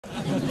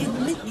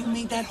Admit you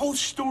made that whole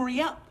story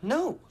up.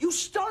 No. You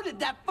started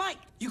that fight.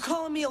 You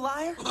calling me a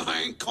liar?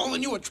 I ain't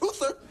calling you a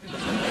truther.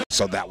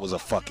 So that was a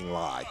fucking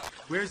lie.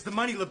 Where's the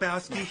money,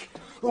 Lebowski?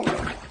 You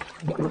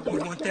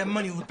want that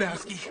money,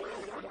 Lebowski?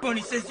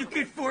 Bunny says you're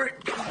good for it.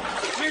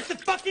 Where's the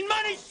fucking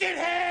money,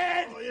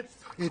 shithead?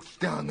 It's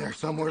down there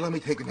somewhere. Let me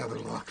take another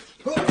look.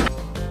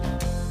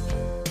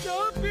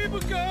 Some people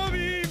call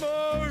me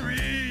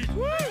Maurice.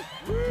 Woo!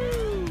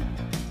 Woo!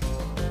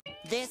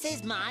 This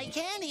is my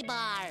candy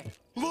bar.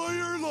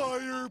 Liar,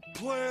 liar,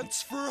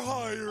 plants for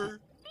hire.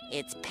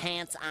 It's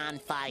pants on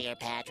fire,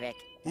 Patrick.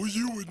 Well,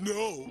 you would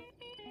know.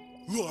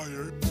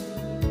 Liar.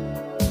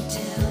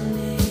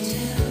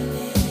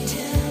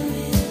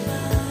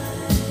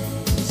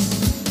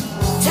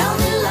 Tell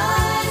me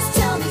lies,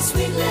 tell me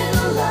sweet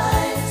little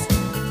lies.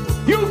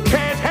 You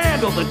can't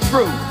handle the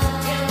truth.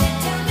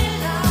 Tell me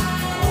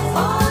lies.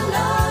 Oh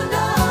no,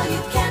 no,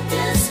 you can't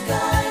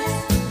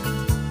disguise.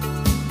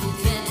 You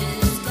can't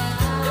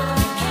disguise.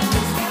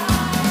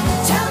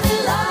 Tell me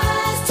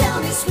lies, tell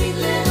me sweet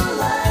little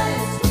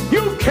lies.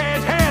 You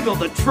can't handle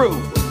the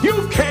truth.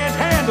 You can't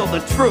handle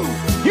the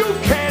truth. You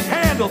can't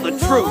handle the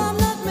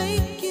truth.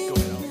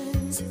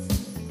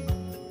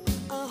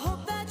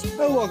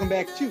 Well, welcome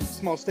back to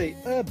Small State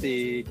of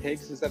Big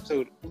Takes. This is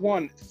episode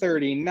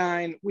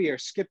 139. We are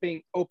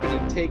skipping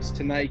opening takes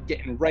tonight,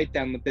 getting right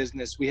down to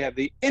business. We have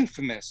the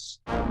infamous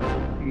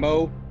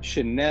Mo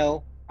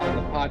Chanel on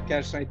the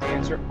podcast tonight to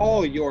answer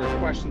all your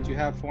questions you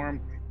have for him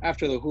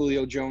after the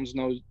Julio Jones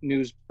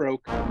news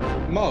broke.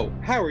 Mo,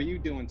 how are you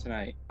doing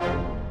tonight?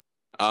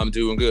 I'm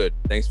doing good.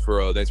 Thanks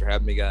for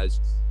having me, guys.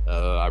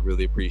 I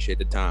really appreciate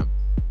the time.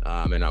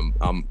 And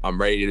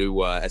I'm ready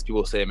to, as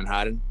people say, I'm in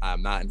hiding.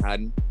 I'm not in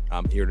hiding.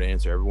 I'm here to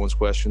answer everyone's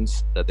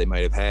questions that they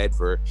might have had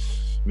for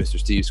Mr.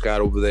 Steve Scott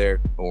over there,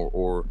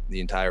 or the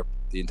entire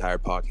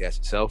podcast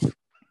itself.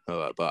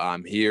 But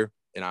I'm here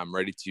and I'm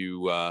ready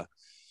to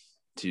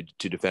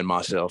defend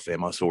myself and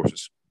my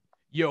sources.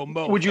 Yo,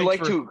 Mo, would you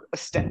like to?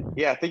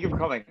 Yeah, thank you for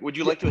coming. Would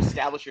you like to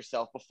establish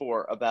yourself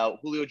before about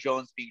Julio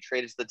Jones being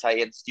traded to the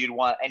Titans? Do you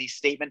want any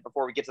statement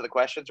before we get to the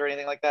questions or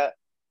anything like that?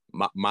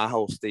 My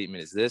whole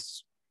statement is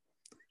this: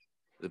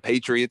 the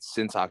Patriots,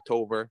 since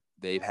October,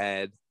 they've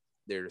had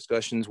their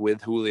discussions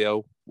with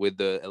Julio, with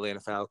the Atlanta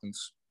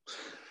Falcons.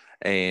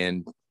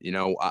 And, you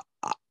know,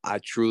 I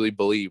truly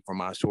believe from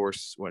my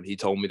source when he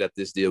told me that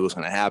this deal was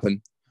going to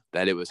happen,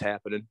 that it was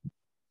happening.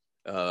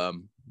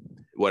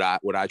 What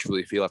I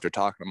truly feel after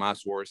talking to my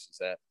source is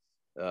that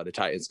the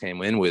Titans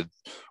came in with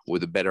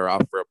a better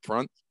offer up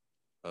front.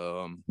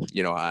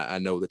 You know, I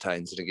know the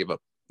Titans didn't give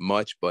up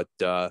much, but,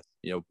 you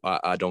know,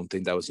 I don't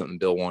think that was something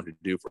Bill wanted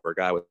to do for a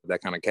guy with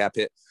that kind of cap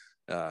hit,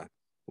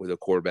 with a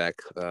quarterback,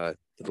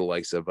 the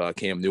likes of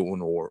Cam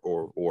Newton or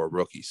a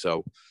rookie.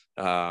 So,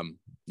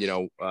 you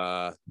know,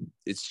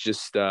 it's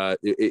just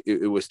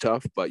it was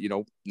tough, but, you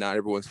know, not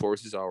everyone's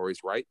sources are always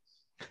right.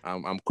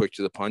 I'm quick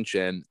to the punch,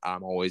 and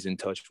I'm always in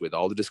touch with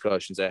all the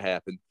discussions that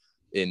happen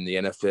in the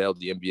NFL,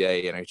 the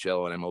NBA,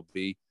 NHL, and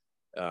MLB.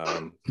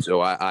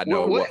 So I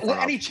know what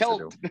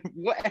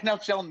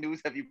NHL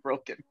news have you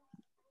broken?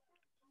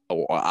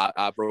 Oh,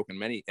 I've broken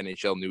many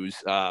NHL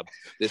news.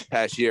 This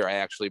past year, I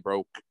actually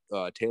broke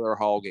Taylor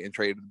Hall getting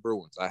traded to the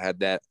Bruins. I had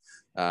that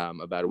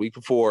about a week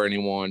before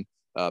anyone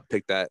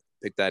picked that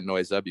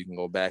noise up. You can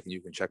go back and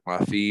you can check my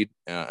feed,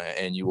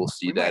 and you will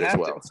see that as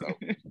well. So,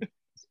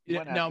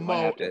 yeah, now,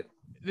 Mo,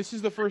 this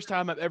is the first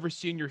time I've ever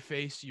seen your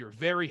face. You're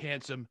very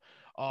handsome,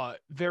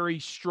 very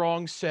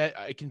strong set.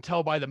 I can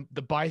tell by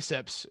the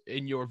biceps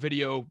in your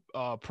video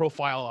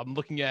profile I'm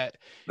looking at.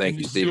 Thank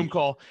you, Steve. Zoom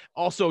call.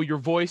 Also, your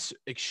voice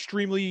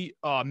extremely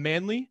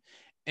manly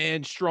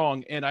and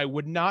strong, and I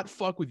would not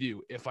fuck with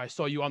you if I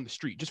saw you on the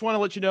street. Just want to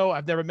let you know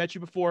I've never met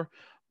you before,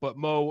 but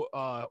Mo,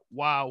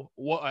 wow,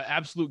 what an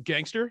absolute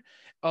gangster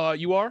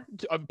you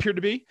appear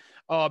to be.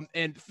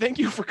 And thank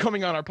you for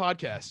coming on our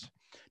podcast.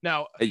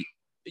 Now, hey,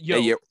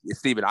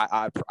 Steven,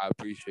 I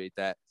appreciate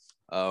that.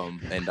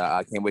 And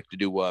I can't wait to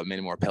do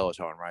many more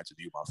Peloton rides with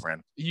you, my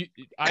friend.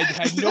 I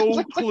had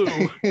no clue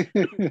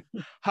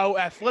how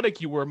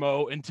athletic you were,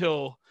 Mo,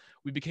 until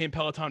we became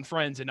Peloton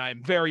friends, and I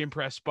am very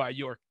impressed by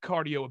your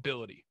cardio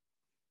ability.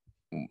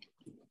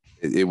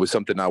 It was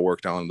something I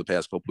worked on in the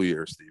past couple of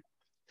years, Steve.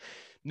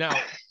 Now,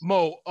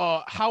 Mo,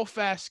 how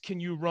fast can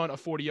you run a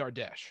 40-yard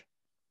dash?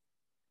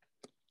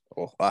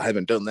 Well, I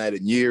haven't done that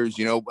in years.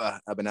 You know,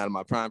 I've been out of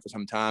my prime for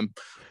some time.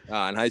 In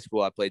high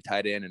school, I played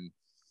tight end,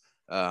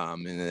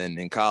 and then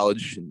in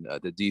college,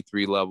 the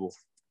D3 level,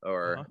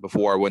 or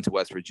before I went to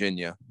West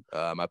Virginia,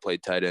 I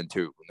played tight end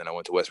too. And then I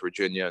went to West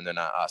Virginia, and then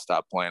I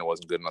stopped playing. I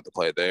wasn't good enough to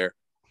play there.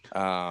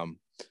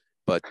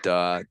 But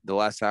the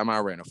last time I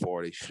ran a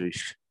 40,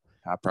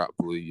 I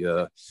probably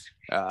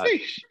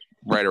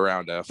right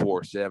around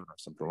 4.7 or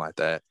something like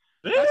that.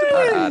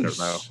 I don't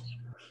know.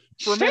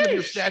 For a man of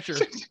your stature,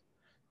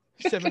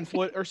 7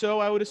 foot or so,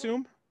 I would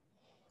assume.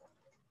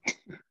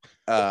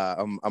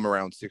 I'm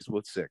around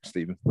 6'6",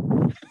 Steven.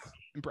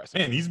 Impressive.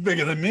 Man, he's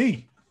bigger than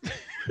me.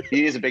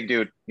 He is a big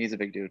dude. He's a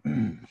big dude.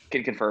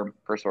 Can confirm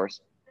per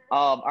source.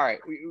 All right,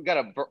 we got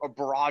a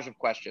barrage of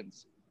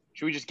questions.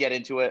 Should we just get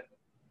into it?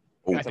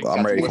 Oh, Got some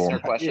I'm ready for listener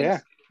him. questions. Yeah.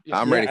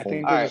 I'm ready I for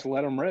think him. we'll All just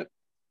let them rip.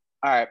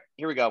 All right,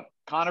 here we go.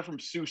 Connor from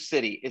Sioux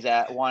City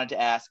wanted to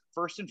ask,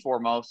 first and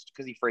foremost,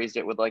 because he phrased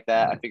it with like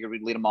that, I figured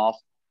we'd lead him off.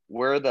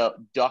 Where the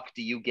duck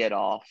do you get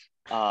off?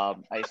 I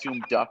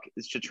assume duck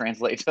should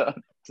translate to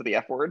the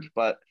F word,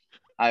 but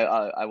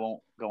I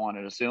won't go on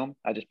and assume.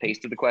 I just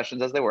pasted the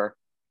questions as they were.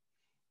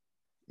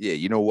 Yeah,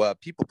 you know what?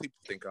 People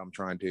think I'm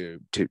trying to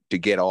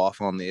get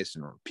off on this,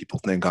 and people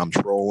think I'm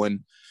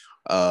trolling.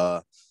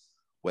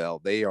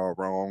 Well, they are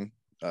wrong.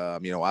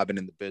 I've been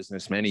in the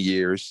business many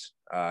years.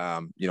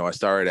 I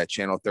started at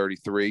Channel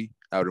 33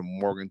 out in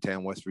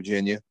Morgantown, West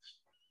Virginia.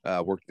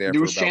 Worked there.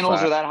 News for about channels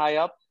 5. are that high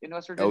up in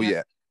West Virginia? Oh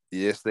yeah,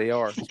 yes they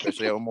are,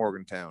 especially out in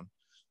Morgantown.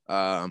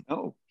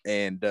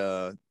 And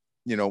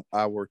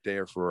I worked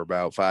there for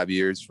about 5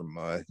 years,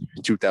 from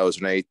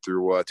 2008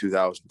 through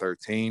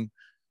 2013.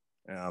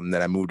 Then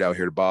I moved out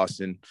here to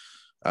Boston.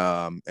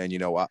 I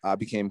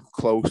became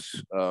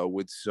close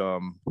with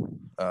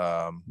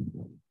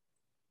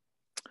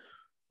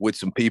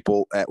some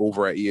people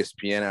over at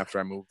ESPN after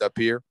I moved up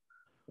here,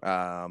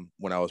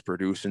 when I was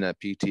producing at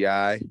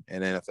PTI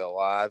and NFL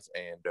Live,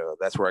 and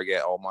that's where I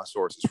get all my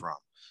sources from.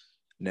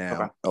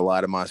 Now, a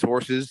lot of my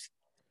sources,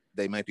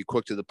 they might be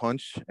quick to the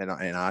punch, and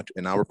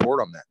I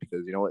report on that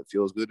because it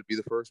feels good to be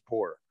the first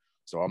reporter.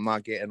 So I'm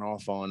not getting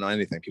off on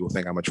anything. People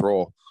think I'm a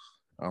troll.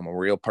 I'm a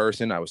real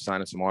person. I was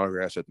signing some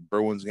autographs at the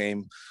Bruins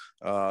game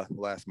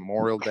last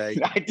Memorial Day.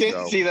 I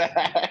did see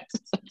that.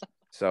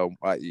 So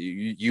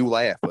you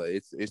laugh, but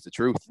it's the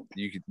truth.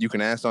 You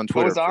can ask on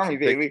Twitter. Bo's Army,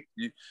 baby.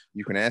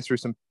 You can ask for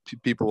some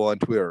people on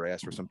Twitter.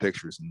 Ask for some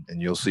pictures,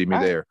 and you'll see me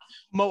there.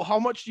 Mo, how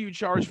much do you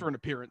charge for an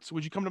appearance?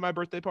 Would you come to my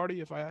birthday party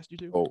if I asked you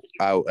to?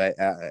 Oh,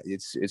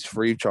 it's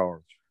free of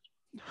charge.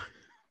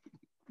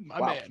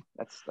 My man,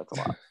 that's a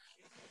lot.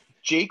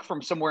 Jake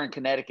from somewhere in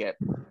Connecticut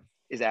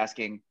is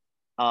asking,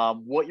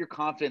 what your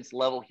confidence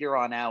level here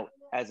on out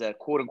as a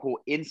quote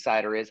unquote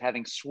insider is,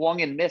 having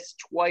swung and missed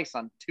twice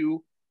on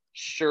 2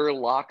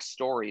 Sherlock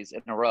stories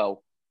in a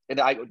row. And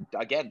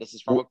this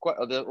is from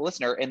the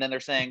listener, and then they're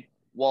saying,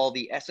 while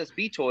the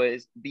SSB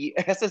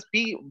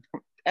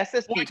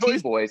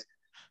boys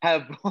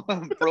have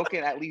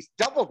broken at least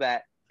double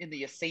that in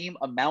the same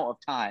amount of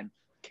time.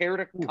 Care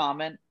to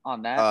comment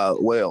on that?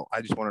 Well,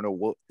 I just want to know,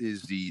 what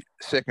is the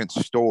second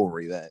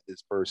story that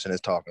this person is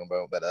talking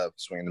about that I've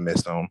swung and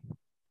missed on?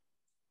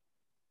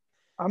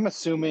 I'm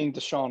assuming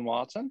Deshaun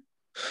Watson.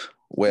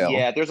 Well,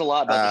 yeah, there's a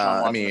lot about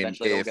Deshaun Watson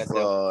eventually we'll get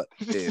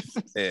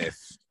to.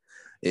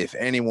 if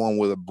anyone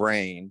with a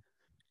brain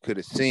could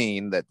have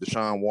seen that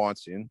Deshaun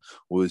Watson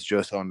was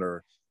just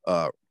under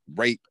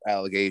rape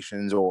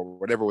allegations or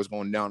whatever was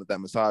going down at that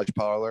massage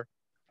parlor,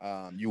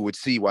 you would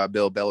see why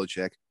Bill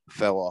Belichick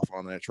fell off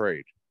on that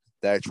trade.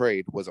 That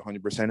trade was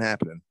 100%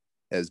 happening,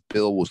 as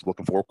Bill was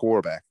looking for a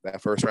quarterback.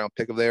 That first round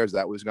pick of theirs,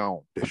 that was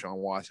gone. Deshaun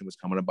Watson was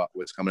coming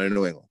to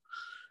New England.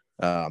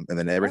 And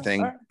then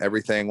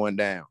everything went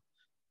down.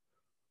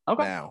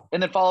 Okay. Now,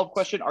 and then follow-up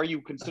question: are you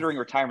considering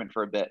retirement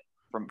for a bit?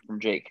 From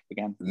Jake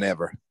again.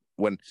 Never.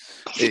 When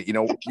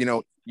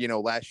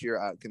last year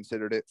I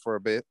considered it for a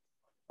bit.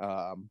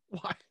 Why?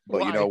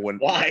 But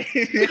why?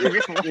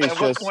 It's At what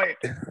just, point?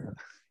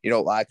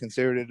 I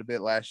considered it a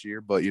bit last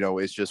year, but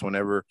it's just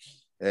whenever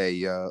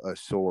a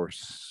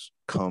source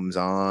comes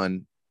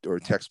on or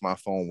texts my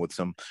phone with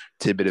some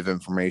tidbit of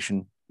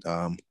information,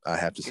 I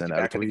have to send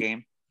out a tweet.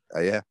 Game.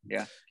 Yeah.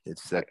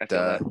 It's that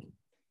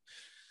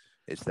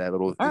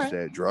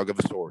that drug of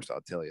a source,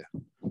 I'll tell you.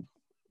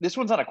 This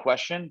one's not a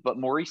question, but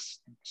Maurice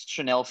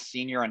Chanel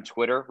Sr. on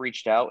Twitter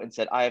reached out and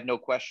said, I have no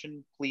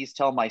question. Please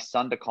tell my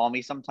son to call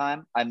me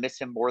sometime. I miss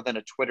him more than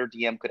a Twitter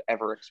DM could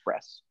ever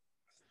express.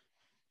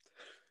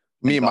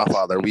 Me and my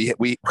father,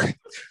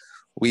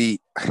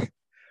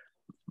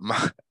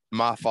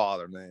 my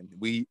father, man,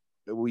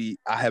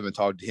 I haven't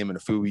talked to him in a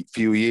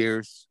few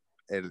years,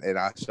 and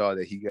I saw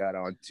that he got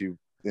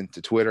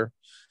into Twitter.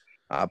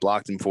 I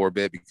blocked him for a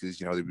bit because,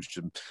 there was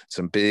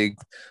some big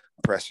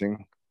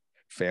pressing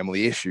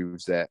family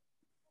issues that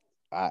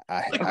I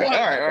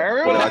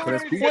couldn't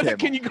speak to him.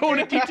 Can you go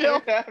into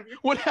detail?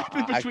 What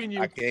happened between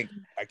you? I can't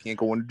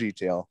go into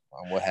detail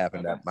on what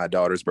happened at my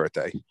daughter's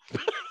birthday.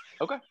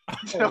 Okay.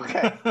 All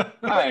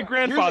right. Your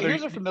grandfather.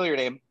 Here's a familiar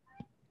name.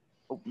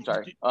 Oh, I'm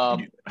sorry.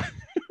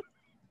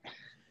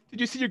 Did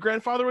you see your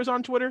grandfather was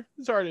on Twitter?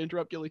 Sorry to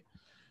interrupt, Gilly.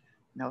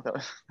 No,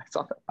 I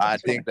saw that. I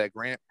think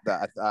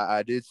that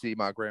I did see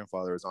my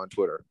grandfather is on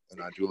Twitter,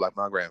 and I do like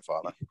my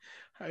grandfather.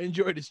 I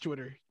enjoyed his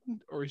Twitter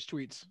or his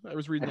tweets. I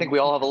was reading. I think we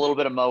all have a little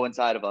bit of Mo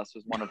inside of us.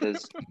 Was one of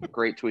his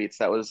great tweets.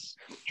 That was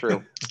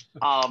true.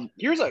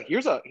 Here's a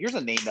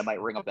name that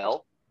might ring a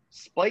bell.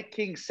 Spike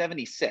King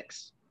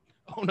 76.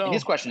 Oh no. And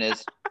his question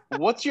is,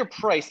 what's your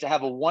price to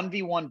have a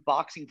 1v1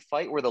 boxing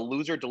fight where the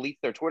loser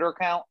deletes their Twitter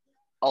account?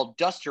 I'll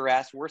dust your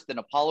ass worse than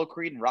Apollo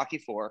Creed and Rocky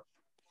IV.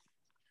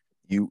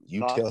 You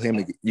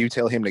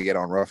tell him to get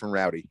on Rough and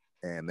Rowdy,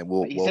 and then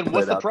we'll. He said,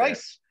 "What's the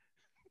price?"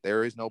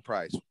 There is no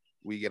price.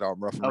 We get on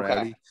Rough and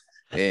Rowdy,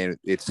 and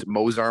it's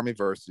Mo's Army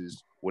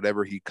versus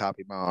whatever he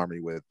copied my army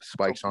with.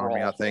 Spike's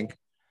Army, I think.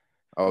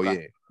 Oh Okay.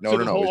 yeah. No, So no,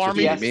 the no. whole It's just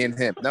army? gonna be me and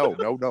him. No,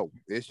 no, no.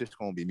 It's just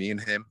gonna be me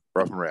and him,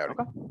 rough and rowdy.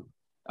 Okay.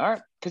 All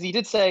right, because he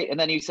did say, and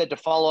then he said to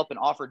follow up and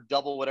offer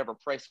double whatever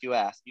price you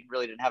asked. You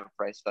really didn't have a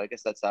price, so I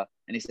guess that's and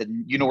he said,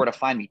 you know where to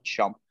find me,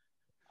 chump.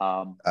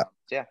 So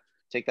yeah,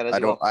 take that as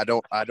you will.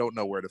 I don't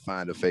know where to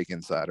find a fake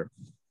insider.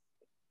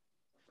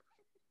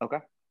 Okay.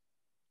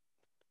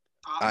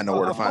 I know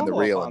where to find the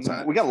follow up real on that.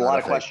 insider. We got a Not lot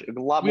of fake. questions, a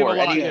lot We have more. a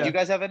lot, Any, yeah. Do you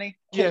guys have any?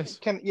 Yes.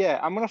 I'm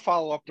gonna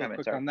follow up real Damn it,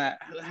 quick sorry. on that.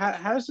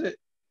 How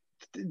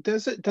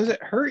does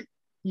it hurt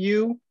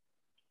you?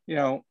 You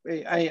know,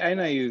 I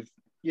know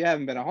you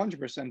haven't been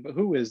 100%, but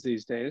who is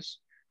these days?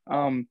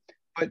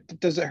 But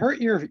does it hurt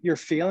your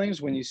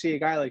feelings when you see a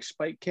guy like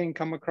Spike King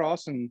come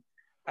across and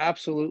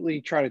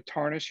absolutely try to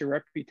tarnish your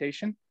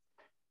reputation?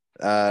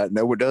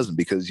 No, it doesn't,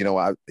 because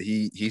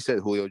he said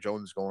Julio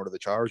Jones is going to the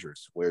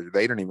Chargers, where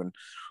they didn't even.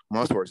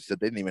 My sources said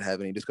they didn't even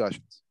have any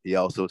discussions. He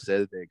also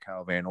said that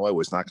Kyle Van Noy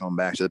was not coming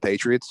back to the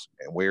Patriots,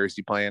 and where is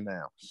he playing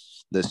now?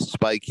 The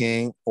Spike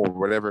King, or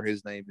whatever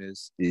his name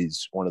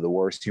is one of the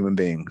worst human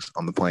beings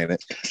on the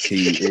planet.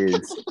 He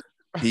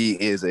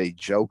is a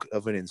joke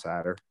of an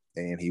insider,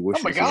 and he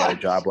wishes he had a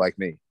job like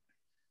me.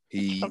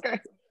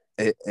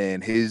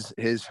 And his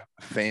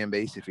fan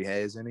base, if he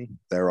has any,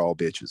 they're all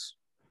bitches.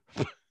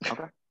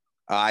 Okay.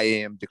 I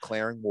am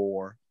declaring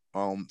war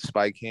on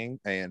Spike King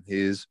and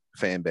his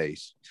fan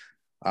base.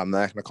 I'm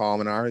not going to call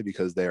them an army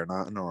because they are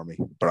not an army,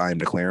 but I am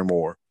declaring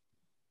war.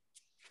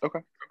 Okay.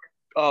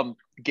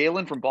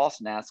 Galen from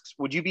Boston asks,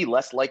 would you be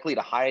less likely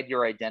to hide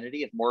your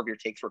identity if more of your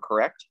takes were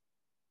correct?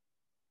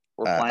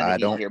 We're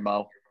playing the heat here,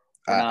 Mo.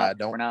 I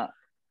don't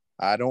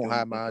doing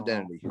hide my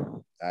anything wrong. identity.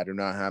 I do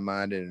not hide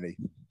my identity.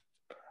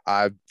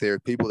 There are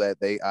people that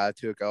I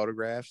took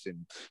autographs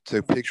and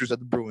took pictures at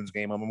the Bruins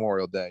game on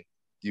Memorial Day.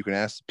 You can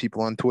ask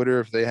people on Twitter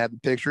if they have the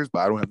pictures, but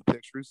I don't have the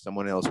pictures.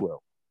 Someone else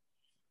will.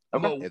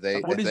 Okay.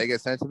 If they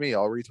get sent to me,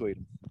 I'll retweet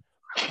them.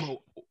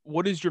 Well,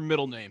 what is your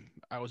middle name?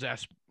 I was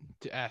asked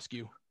to ask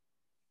you.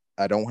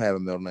 I don't have a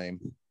middle name.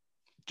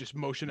 Just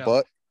Motion L.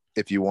 But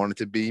if you want it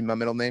to be my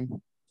middle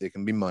name, it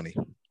can be Money.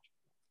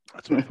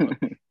 That's what I thought.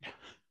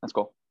 That's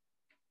cool.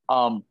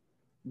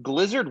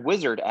 Glizzard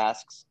Wizard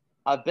asks,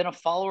 I've been a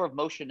follower of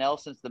Mo Chanel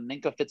since the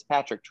Minka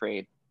Fitzpatrick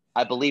trade.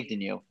 I believed in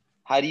you.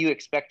 How do you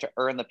expect to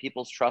earn the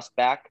people's trust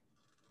back?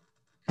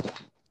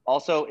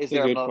 Also, is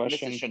there a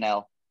Mrs.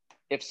 Chanel?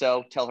 If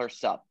so, tell her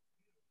sup.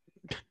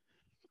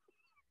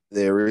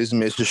 There is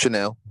Mrs.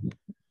 Chanel.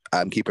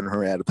 I'm keeping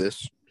her out of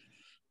this.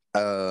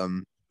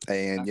 And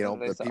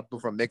the people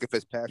from Minka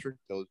Fitzpatrick,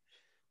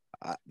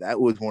 that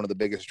was one of the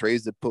biggest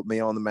trades that put me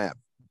on the map.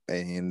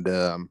 And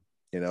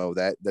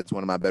that's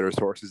one of my better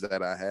sources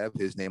that I have.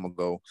 His name will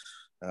go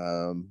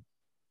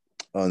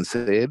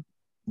unsaid,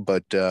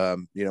 but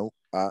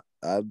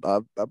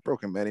I've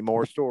broken many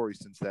more stories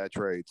since that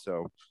trade.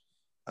 So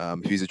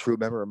if he's a true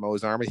member of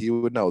Mo's Army, he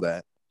would know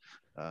that.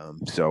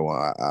 So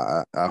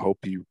I hope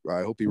he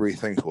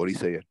rethinks what he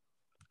said.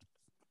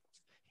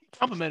 He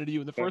complimented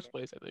you in the first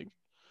place, I think.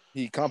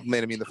 He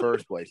complimented me in the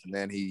first place, and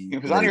then he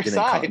was on your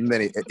side. And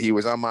then he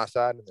was on my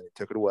side, and then he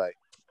took it away.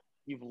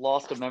 You've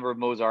lost a member of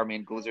Mo's Army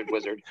and Glizzard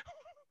Wizard.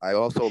 I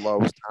also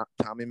lost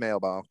Tommy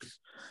Mailbox.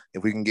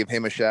 If we can give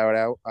him a shout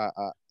out,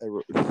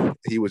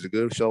 he was a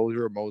good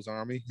soldier of Mo's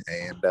Army,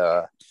 and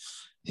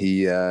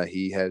he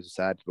has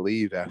decided to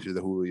leave after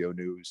the Julio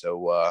news.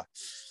 So,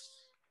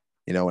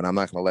 and I'm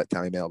not going to let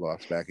Tommy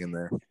Mailbox back in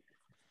there.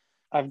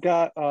 I've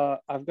got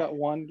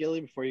one,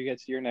 Gilly, before you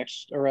get to your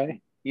next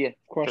array.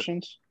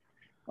 Questions.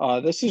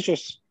 Sure. This is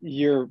just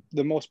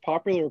the most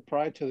popular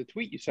reply to the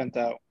tweet you sent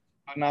out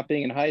about not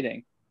being in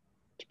hiding.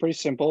 It's pretty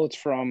simple. It's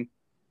from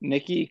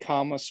Nikki,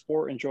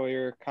 sport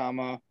enjoyer,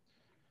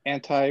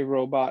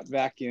 anti-robot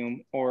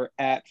vacuum, or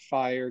at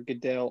fire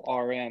Goodell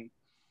RN.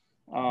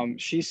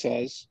 She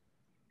says,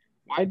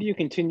 why do you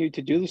continue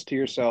to do this to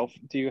yourself?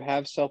 Do you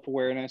have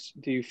self-awareness?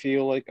 Do you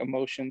feel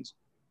emotions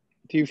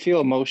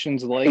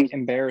like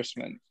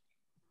embarrassment?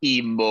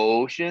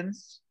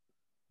 Emotions?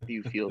 Do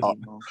you feel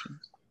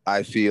emotions?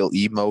 I feel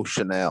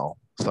emotional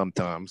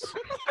sometimes.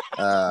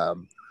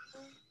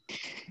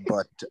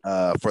 But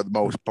for the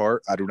most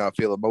part, I do not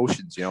feel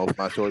emotions. If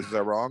my choices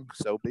are wrong,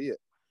 so be it.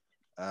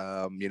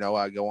 I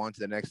go on to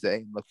the next day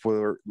and look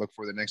for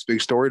the next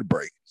big story to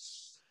break.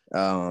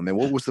 And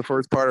what was the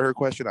first part of her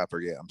question? I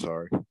forget. I'm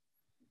sorry.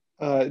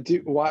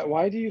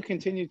 Why do you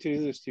continue to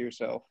do this to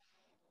yourself?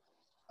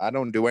 I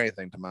don't do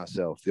anything to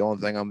myself. The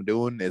only thing I'm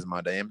doing is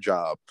my damn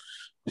job.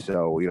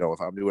 So,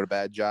 if I'm doing a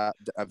bad job,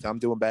 if I'm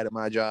doing bad at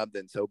my job,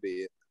 then so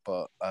be it.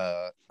 But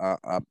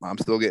I'm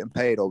still getting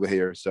paid over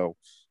here, so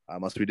I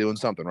must be doing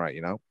something right,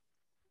 Can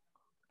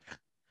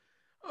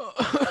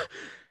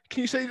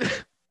you say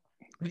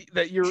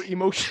that you're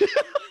emotional?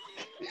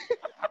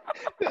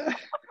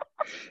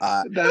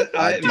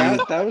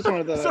 That was one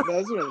of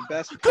the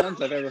best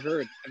puns I've ever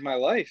heard in my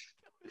life.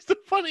 It's the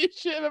funniest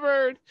shit I've ever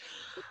heard.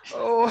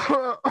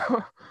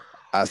 Oh,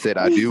 I said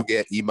I do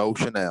get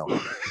emotional.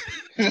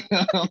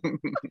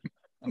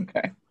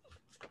 Okay.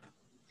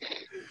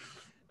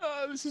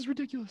 This is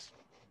ridiculous.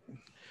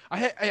 I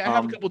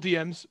have a couple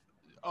DMs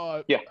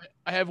Yeah.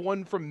 I have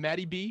one from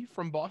Matty B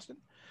from Boston.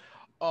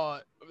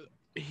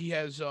 He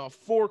has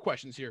 4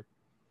 questions here.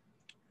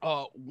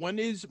 When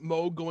is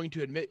Mo going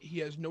to admit he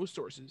has no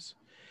sources?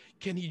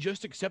 Can he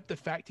just accept the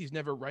fact he's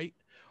never right?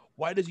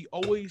 Why does he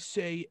always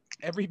say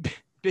every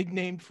big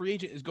named free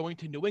agent is going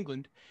to New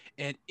England?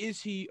 And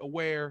is he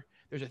aware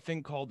there's a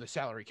thing called the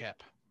salary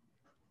cap?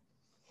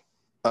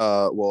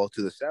 Well,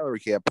 to the salary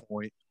cap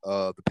point,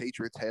 the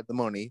Patriots had the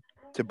money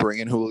to bring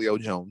in Julio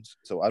Jones,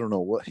 so I don't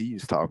know what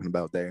he's talking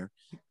about there.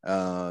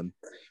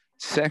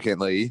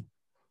 Secondly,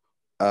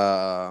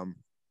 what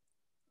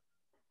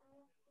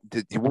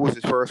was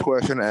his first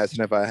question?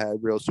 Asking if I had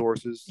real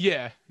sources.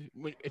 Yeah,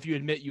 if you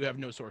admit you have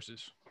no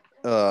sources.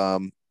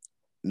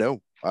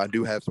 No, I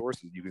do have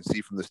sources. You can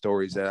see from the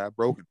stories that I've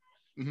broken.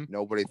 Mhm.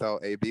 Nobody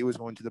thought AB was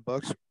going to the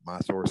Bucks. My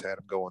source had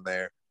him going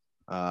there.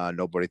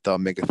 Nobody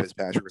thought Minka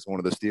Fitzpatrick was one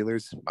of the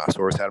Steelers. My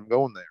source had him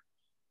going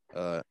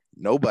there.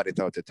 Nobody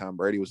thought that Tom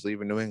Brady was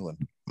leaving New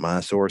England. My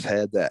source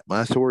had that.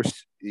 My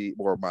source,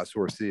 or my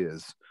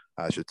sources,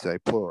 I should say,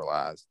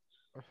 pluralized,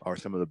 are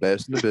some of the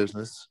best in the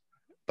business.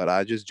 But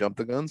I just jump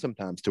the gun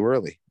sometimes too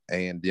early.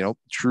 And,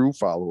 true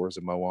followers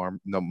of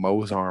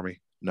Mo's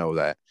Army know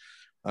that.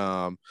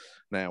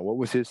 Now, what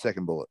was his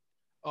second bullet?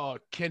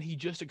 Can he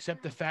just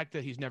accept the fact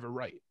that he's never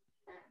right?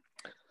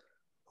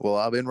 Well,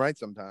 I've been right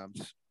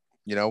sometimes.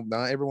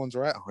 Not everyone's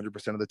right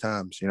 100% of the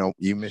times.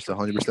 You miss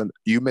 100%.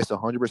 You miss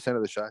 100%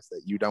 of the shots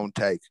that you don't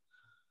take.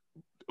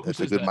 That's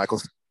a good that?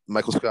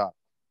 Michael Scott.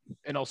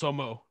 And also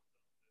Mo.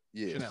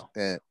 Yes, Chanel.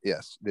 and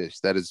yes,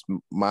 that is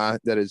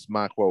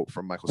my quote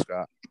from Michael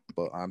Scott,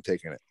 but I'm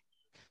taking it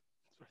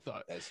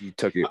as he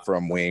took it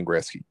from Wayne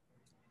Gretzky.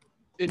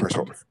 For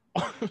sure.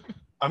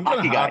 I'm gonna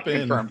Hockey guy, hop in.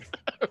 confirmed.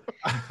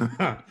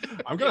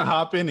 I'm gonna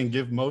hop in and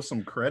give Mo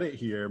some credit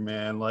here,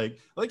 man. Like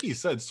he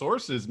said,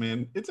 sources,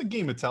 man. It's a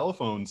game of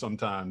telephone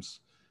sometimes.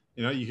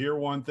 You hear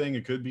one thing,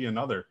 it could be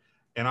another.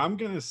 And I'm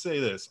gonna say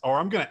this, or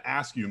I'm gonna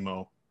ask you,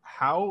 Mo,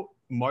 how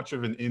much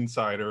of an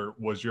insider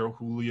was your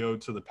Julio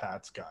to the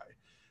Pats guy?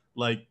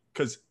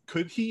 Because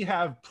could he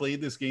have played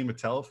this game of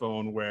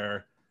telephone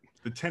where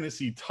the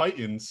Tennessee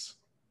Titans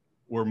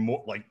were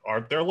more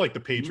they're like the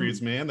Patriots,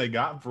 man. They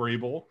got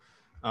Vrabel.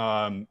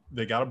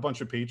 They got a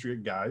bunch of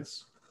Patriot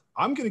guys.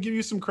 I'm going to give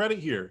you some credit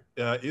here.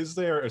 Is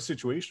there a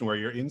situation where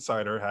your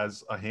insider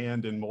has a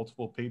hand in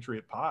multiple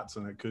Patriot pots,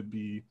 and it could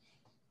be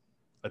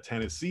a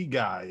Tennessee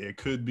guy? It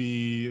could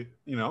be,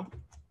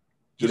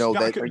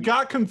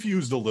 got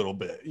confused a little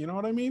bit. You know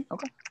what I mean?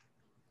 Okay.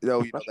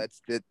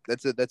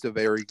 That's a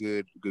very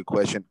good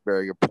question.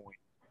 Very good point.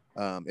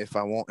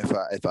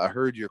 If I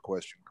heard your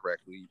question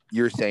correctly,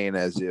 you're saying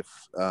as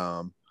if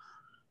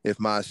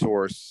my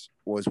source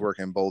was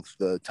working both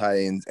the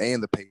Titans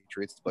and the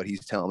Patriots, but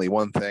he's telling me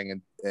one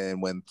thing,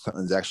 and when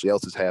something actually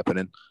else is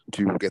happening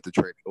to get the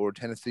trade or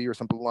Tennessee or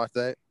something like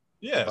that.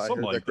 Yeah,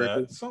 something like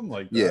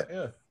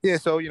that. Yeah.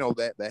 So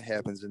that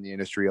happens in the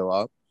industry a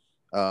lot.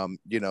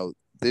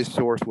 This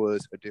source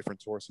was a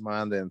different source of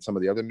mine than some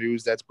of the other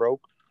news that's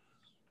broke.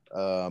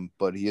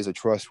 But he is a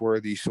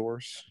trustworthy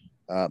source.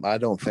 I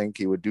don't think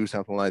he would do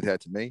something like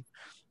that to me.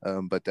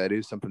 But that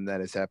is something that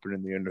has happened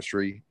in the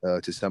industry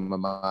to some of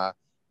my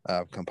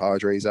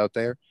compadres out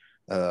there.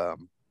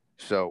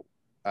 So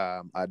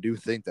I do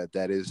think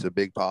that is a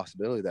big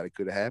possibility that it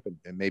could happen.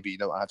 And maybe,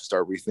 I have to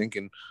start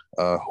rethinking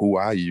who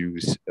I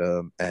use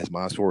as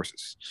my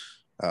sources.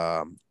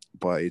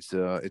 But it's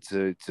a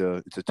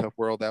tough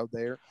world out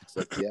there. It's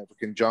like the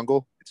African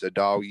jungle. It's a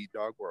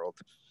dog-eat-dog world.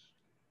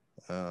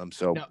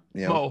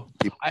 Mo,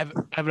 I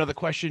have another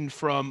question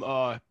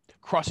from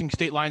Crossing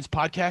State Lines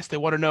podcast. They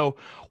want to know,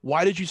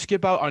 why did you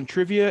skip out on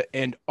trivia,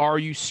 and are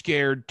you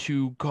scared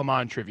to come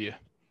on trivia?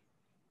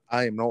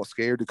 I am not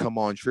scared to come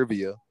on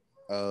trivia.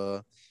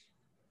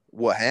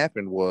 What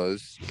happened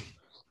was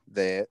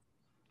that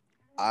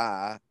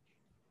I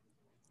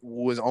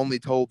was only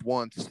told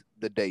once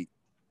the date,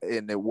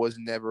 and it was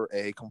never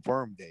a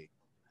confirmed date.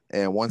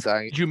 And once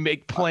Did you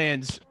make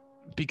plans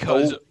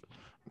because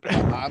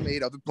I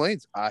made other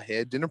plans. I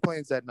had dinner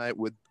plans that night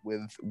with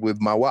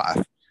my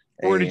wife.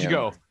 Where did you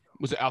go?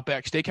 Was it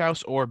Outback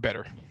Steakhouse or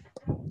better?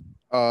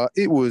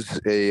 It was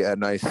a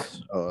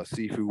nice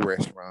seafood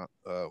restaurant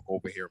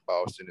over here in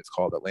Boston. It's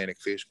called Atlantic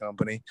Fish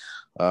Company,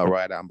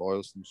 right on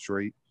Boylston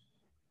Street.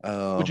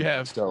 What'd you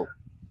have? So,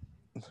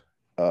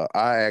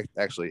 I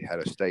actually had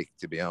a steak,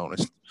 to be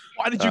honest.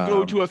 Why did you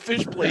go to a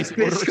fish place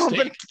and order a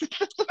steak?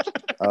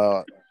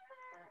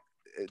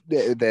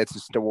 That's a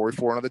story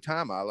for another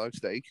time. I love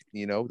steak.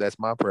 That's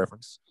my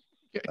preference.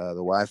 Okay.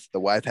 The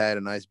wife had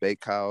a nice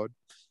baked cod,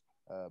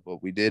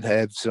 but we did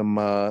have some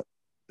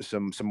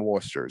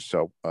oysters.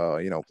 So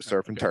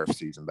surf and turf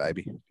season,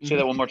 baby. Say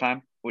that one more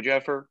time. What'd you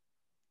have for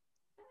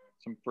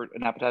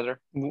an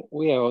appetizer?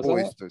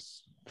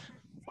 Oysters.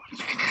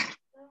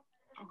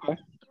 Okay.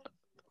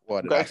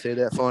 What did I say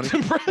that funny?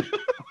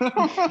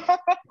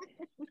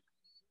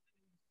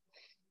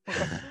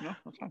 No,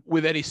 that's fine.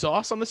 With any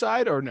sauce on the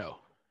side or no?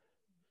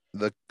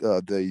 The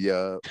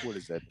what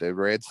is that? The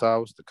red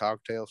sauce, the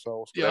cocktail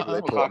sauce. Yeah, whatever they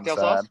little put on the cocktail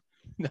sauce.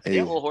 side.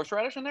 Yeah, a little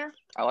horseradish in there.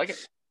 I like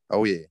it.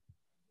 Oh yeah.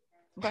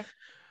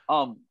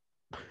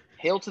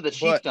 Hail to the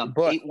But- chiefdom,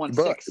 but-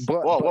 816.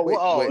 but- Whoa, but wait,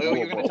 whoa, wait, you're whoa,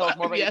 going to whoa. tell us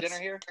more about Yes. your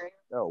dinner here?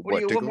 No,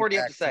 What but more do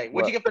you have to say?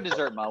 What'd you get for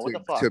dessert, Mo? What the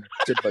fuck?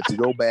 But to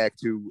go back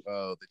to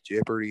the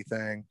Jeopardy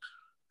thing,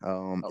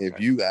 if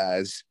Okay. you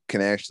guys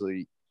can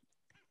actually,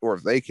 or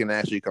if they can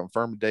actually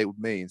confirm a date with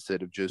me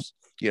instead of just,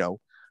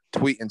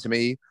 tweeting to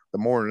me the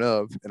morning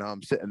of, and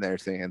I'm sitting there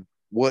saying,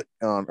 what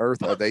on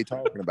earth are they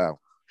talking about?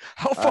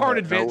 How far in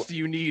have advance no- do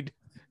you need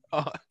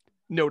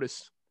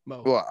notice,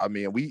 Mo? Well, I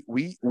mean, we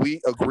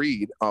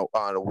agreed on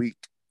a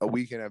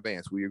week in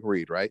advance. We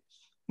agreed, right?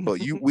 But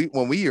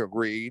when we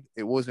agreed,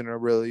 it wasn't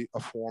really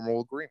a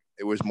formal agreement.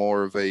 It was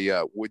more of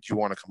a, would you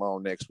want to come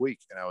on next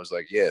week? And I was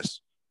like, yes.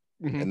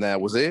 Mhm. And that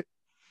was it.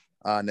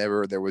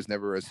 There was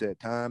never a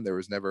set time. There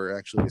was never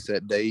actually a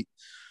set date.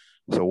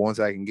 So once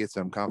I can get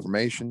some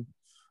confirmation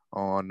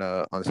on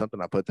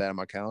something, I put that in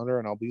my calendar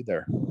and I'll be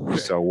there.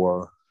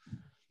 So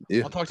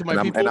yeah, I'll talk to my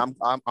and people.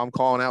 I'm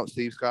calling out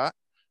Steve Scott,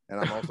 and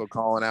I'm also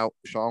calling out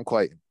Sean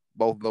Clayton.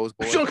 Both of those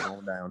boys Sean- are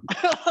going down.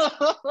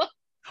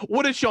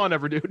 What did Sean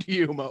ever do to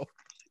you, Mo?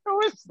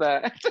 Who is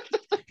that?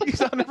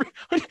 He's on every.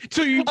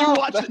 So you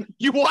watch it?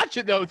 You watch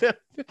it though,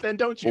 then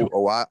don't you?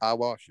 I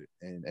watch it,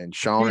 and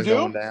Sean You is do?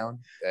 going down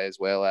as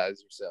well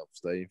as yourself,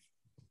 Steve.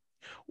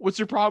 What's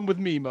your problem with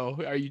me, Mo?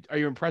 Are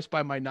you impressed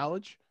by my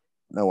knowledge?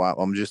 No,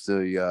 I'm just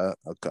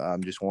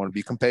I'm just want to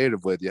be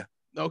competitive with you.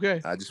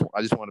 Okay. I just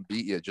want to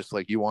beat you, just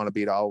like you want to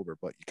beat Oliver,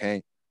 but you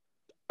can't.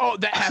 Oh,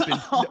 that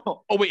happened.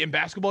 Oh wait, in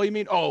basketball you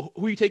mean? Oh,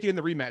 who are you taking in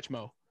the rematch,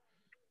 Mo?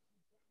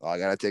 I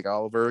gotta take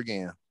Oliver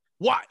again.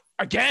 What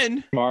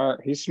again?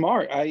 Smart. He's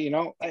smart.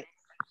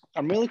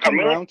 I'm really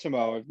coming around to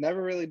Mo. I've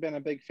never really been a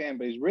big fan,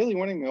 but he's really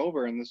winning me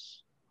over in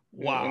this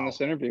in this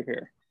interview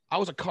here. I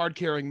was a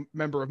card-carrying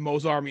member of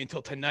Mo's army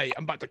until tonight.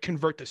 I'm about to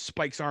convert to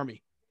Spike's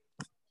army.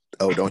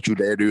 Oh, don't you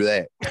dare do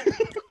that.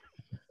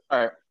 All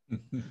right.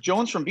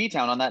 Jones from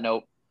B-Town, on that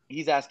note,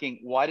 he's asking,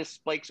 why does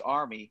Spike's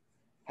army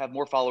have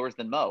more followers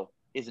than Mo?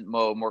 Isn't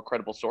Mo a more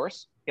credible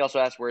source? He also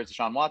asked, where's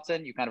Deshaun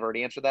Watson? You kind of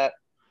already answered that.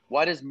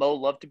 Why does Mo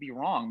love to be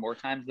wrong more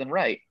times than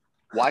right?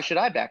 Why should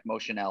I back Mo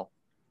Chanel?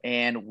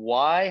 And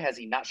why has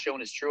he not shown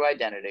his true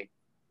identity?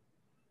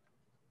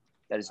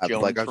 That is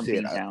Jones Like I from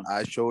said, B-Town.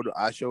 I showed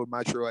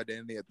my true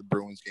identity at the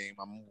Bruins game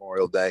on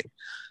Memorial Day.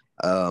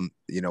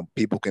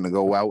 People can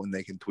go out and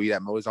they can tweet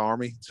at Mo's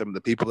Army, some of the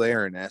people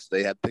there, and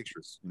they have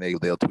pictures.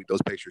 They'll tweet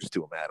those pictures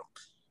to him at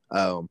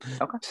him.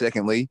 Okay.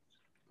 Secondly,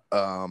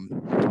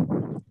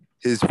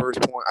 his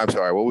first point. I'm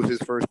sorry. What was his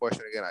first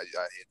question again? I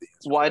hit the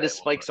answer. Why does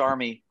Spike's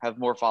army have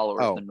more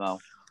followers Oh. than Mo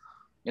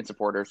and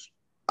supporters?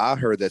 I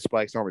heard that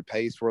Spike's Army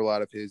pays for a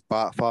lot of his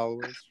bot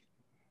followers.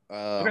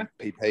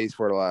 He pays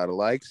for a lot of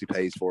likes. He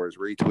pays for his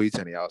retweets,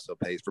 and he also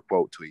pays for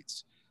quote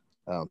tweets.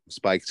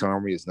 Spike's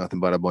Army is nothing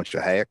but a bunch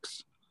of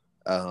hacks.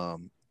 I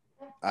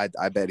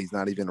bet he's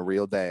not even a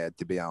real dad,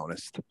 to be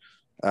honest.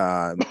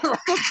 The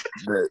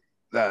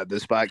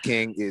Spike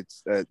King,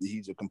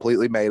 he's a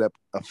completely made up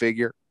a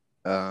figure,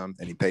 and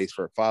he pays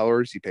for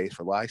followers, he pays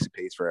for likes, he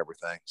pays for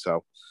everything.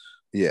 So,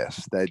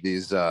 yes, that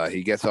is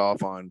he gets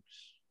off on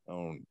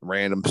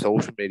random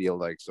social media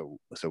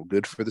so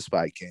good for the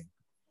Spike King.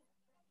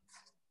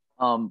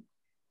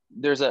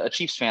 There's a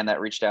Chiefs fan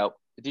that reached out.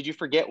 Did you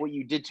forget what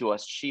you did to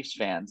us, Chiefs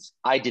fans?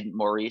 I didn't,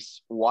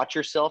 Maurice. Watch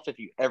yourself if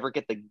you ever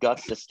get the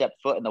guts to step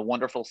foot in the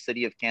wonderful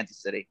city of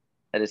Kansas City.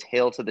 That is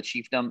hail to the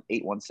chiefdom,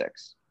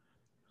 816.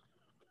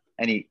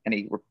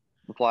 Any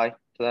reply to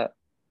that?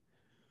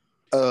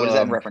 What is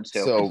that in reference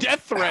to? So,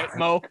 Death threat,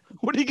 Mo.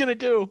 What are you gonna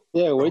do?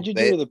 Yeah, what did you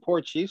They- do to the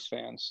poor Chiefs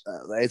fans?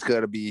 it's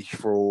got to be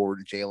for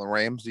Jalen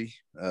Ramsey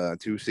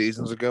 2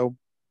 seasons ago.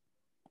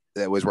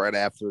 That was right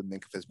after the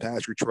Nick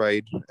Fitzpatrick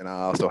trade. And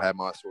I also had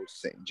my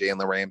sources saying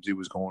Jalen Ramsey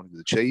was going to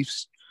the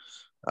Chiefs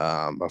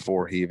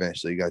before he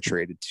eventually got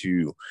traded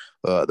to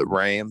the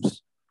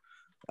Rams.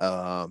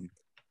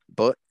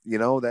 But,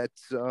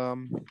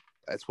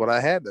 that's what I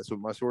had. That's what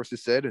my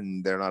sources said,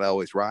 and they're not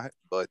always right.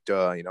 But,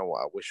 I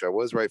wish I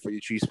was right for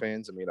you Chiefs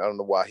fans. I mean, I don't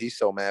know why he's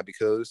so mad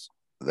because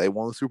they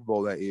won the Super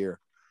Bowl that year.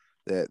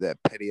 That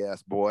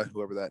petty-ass boy,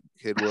 whoever that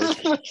kid was.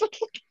 All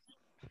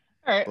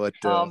right. But,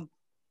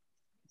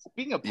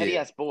 speaking of petty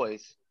ass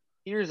boys,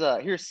 here's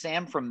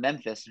Sam from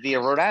Memphis via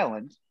Rhode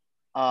Island,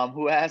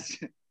 who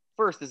asked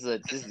first. This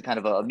is kind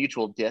of a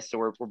mutual diss, so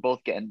we're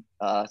both getting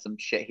some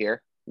shit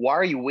here. Why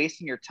are you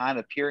wasting your time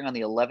appearing on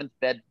the 11th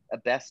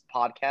best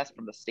podcast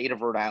from the state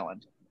of Rhode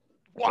Island?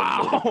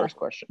 Wow. First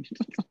question.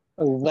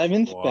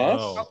 11th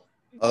Wow.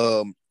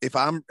 best? If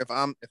I'm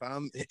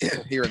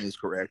hearing this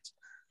correct,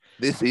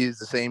 this is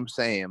the same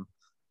Sam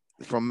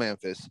from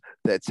Memphis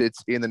that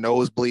sits in the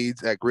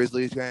nosebleeds at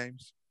Grizzlies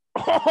games.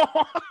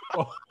 I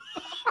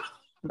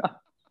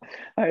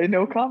had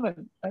no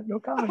comment.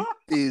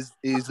 Is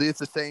this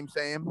the same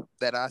Sam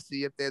that I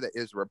see up there that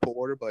is a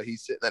reporter, but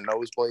he's sitting in the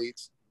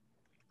nosebleeds?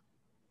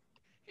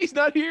 He's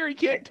not here. He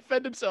can't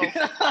defend himself.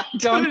 I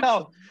don't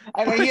know.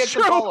 I mean, but he had it's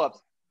some true. follow-ups.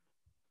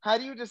 How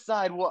do you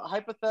decide what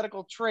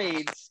hypothetical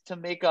trades to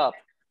make up,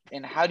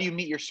 and how do you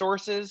meet your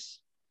sources,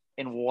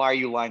 and why are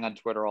you lying on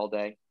Twitter all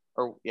day?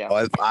 Or yeah,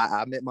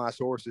 I met my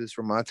sources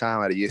from my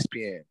time at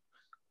ESPN.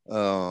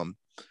 And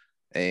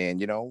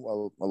a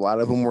lot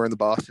of them were in the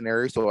Boston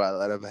area, so a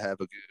lot of them have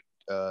a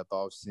good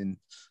Boston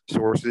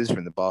sources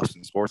from the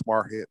Boston sports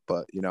market.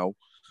 But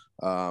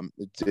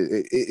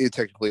it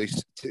technically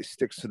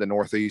sticks to the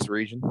Northeast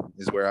region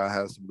is where I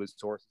have some good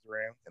sources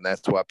around, and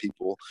that's why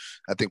people.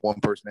 I think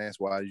one person asked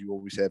why you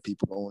always have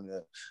people going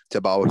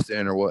to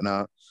Boston or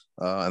whatnot,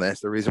 and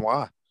that's the reason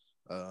why.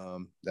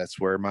 That's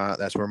where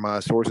my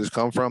sources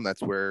come from.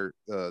 That's where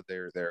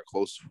they're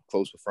close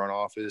with front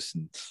office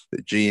and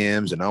the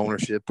GMs and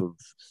ownership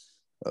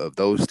of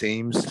those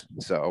teams.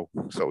 So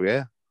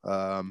yeah.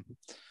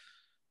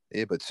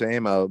 Yeah, but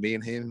Sam, me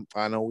and him,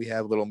 I know we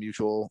have a little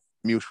mutual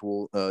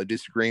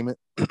disagreement.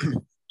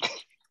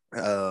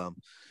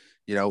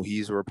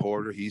 He's a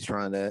reporter. He's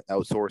trying to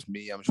outsource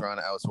me. I'm trying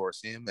to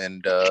outsource him,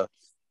 and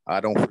I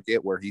don't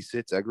forget where he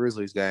sits at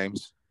Grizzlies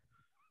games.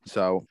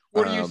 So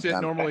where do you sit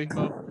normally,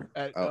 Mo,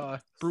 at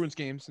Bruins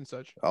games and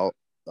such? I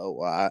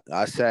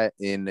sat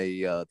in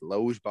the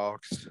Loge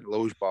box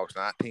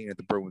 19 at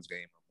the Bruins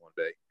game on one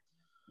day.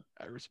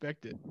 I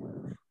respect it.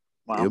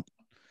 Wow. Yep.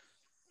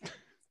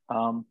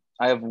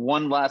 I have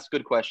one last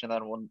good question,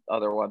 then one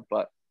other one.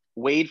 But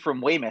Wade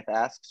from Weymouth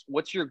asks,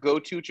 "What's your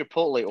go-to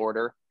Chipotle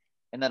order?"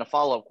 And then a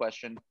follow-up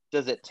question: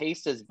 does it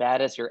taste as bad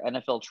as your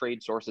NFL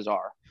trade sources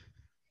are?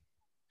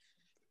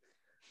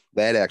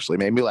 That actually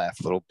made me laugh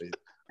a little bit.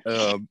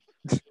 You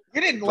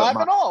didn't laugh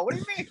at all. What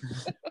do you mean?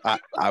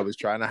 I was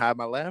trying to hide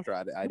my laughter.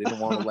 I didn't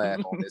want to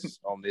laugh on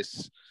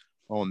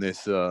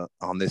this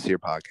here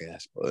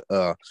podcast. But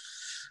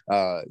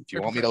if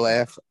you want me to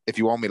laugh, I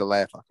can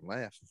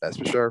laugh. That's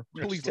for sure.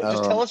 Please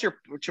just tell us your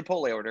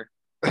Chipotle order.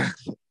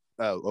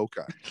 Oh,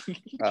 okay.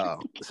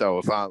 So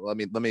if let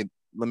me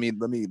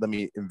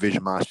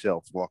envision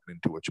myself walking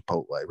into a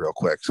Chipotle real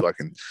quick so I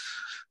can.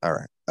 All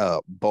right.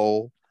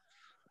 Bowl.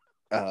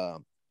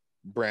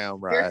 Brown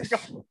rice.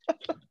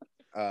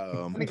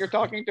 I think you're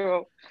talking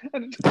to a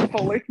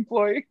Chipotle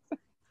employee.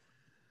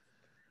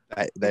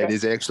 That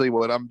is actually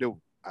what I'm doing.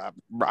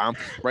 I'm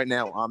right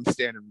now. I'm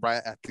standing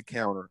right at the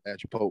counter at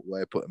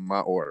Chipotle, putting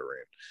my order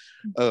in.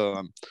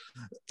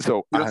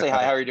 So you don't say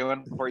hi. How are you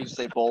doing? Before you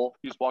say bowl,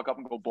 you just walk up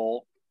and go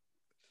bowl.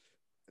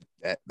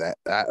 That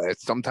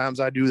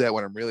sometimes I do that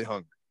when I'm really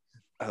hungry.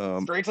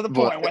 Straight to the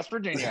point, West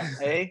Virginia.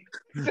 Hey.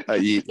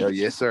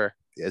 Yes, sir.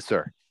 Yes,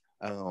 sir.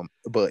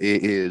 But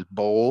it is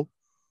bowl.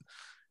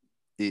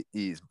 It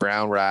is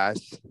brown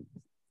rice,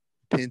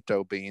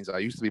 pinto beans. I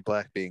used to be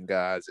black bean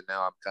guys, and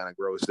now I'm kind of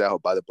grossed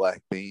out by the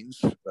black beans.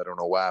 I don't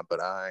know why,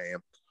 but I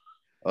am.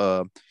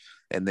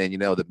 And then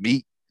the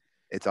meat.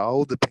 It's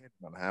all dependent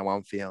on how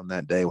I'm feeling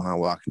that day when I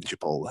walk into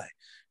Chipotle.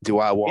 Do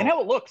I want? And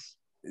how it looks.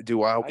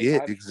 Do I?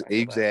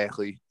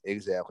 Exactly,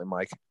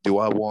 Mike. Do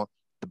I want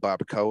the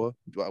barbacoa?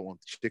 Do I want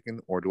the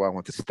chicken, or do I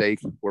want the steak,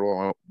 or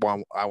do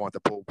I want the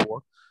pulled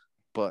pork?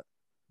 But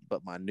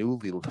my new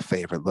little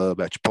favorite love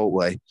at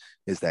Chipotle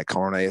is that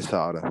carne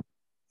asada.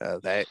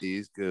 That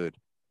is good.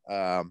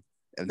 And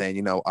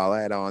then,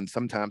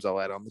 sometimes I'll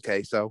add on the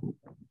queso.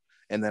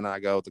 And then I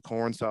go the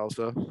corn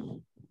salsa.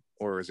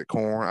 Or is it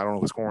corn? I don't know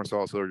if it's corn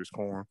salsa or just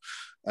corn.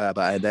 But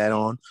I add that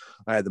on.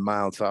 I add the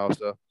mild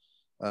salsa.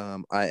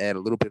 I add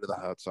a little bit of the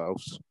hot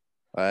sauce.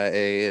 I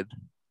add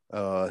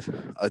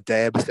a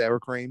dab of sour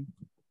cream,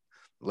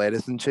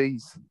 lettuce, and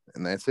cheese.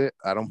 And that's it.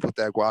 I don't put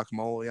that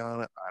guacamole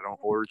on it. I don't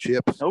order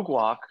chips. No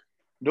guac.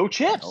 No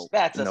chips. No,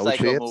 That's a no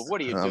psycho chips. move. What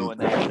are you doing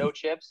there? No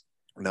chips?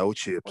 No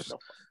chips.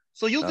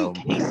 So you'll do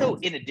queso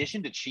in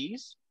addition to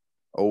cheese?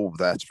 Oh,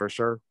 that's for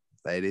sure.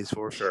 That is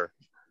for sure.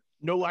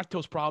 No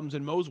lactose problems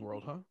in Mo's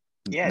world, huh?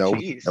 Yeah, no,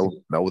 cheese.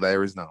 No,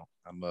 there is no.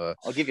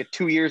 I'll give you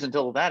 2 years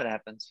until that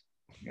happens.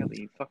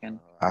 Really fucking.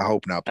 I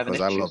hope not,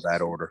 because I love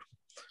that order.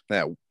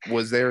 Now,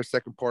 was there a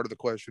second part of the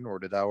question, or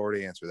did I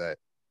already answer that?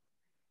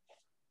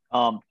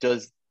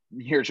 Does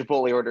your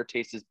Chipotle order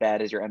taste as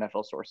bad as your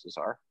NFL sources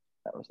are?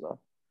 That was the.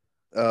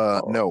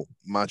 No,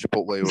 my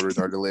Chipotle orders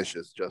are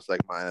delicious, just like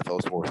my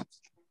NFL sources.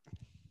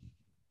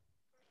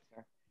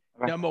 Okay.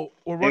 Now, Mo,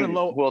 we're running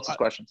low. Who else's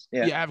questions?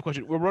 Yeah, I have a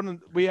question.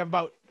 We have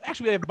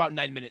about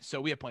 9 minutes,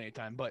 so we have plenty of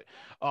time. But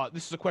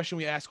this is a question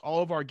we ask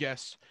all of our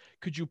guests.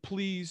 Could you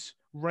please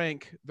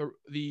rank the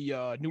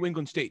New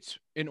England states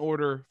in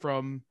order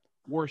from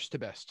worst to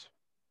best?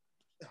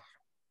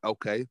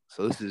 Okay,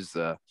 so this is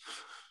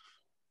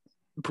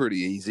pretty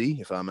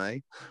easy, if I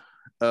may.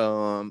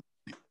 The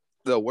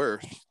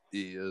worst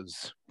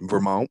is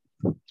Vermont.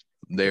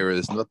 There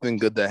is nothing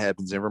good that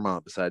happens in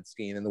Vermont besides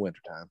skiing in the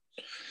wintertime.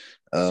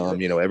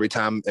 Every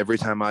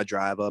time I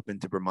drive up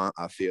into Vermont,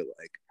 I feel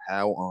like,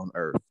 how on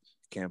earth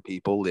can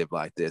people live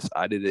like this?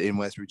 I did it in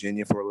West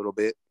Virginia for a little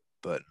bit,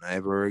 but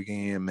never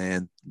again,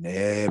 man.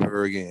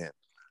 Never again.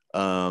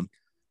 And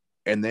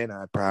then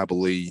I'd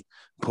probably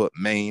put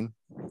Maine.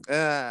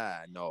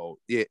 Maine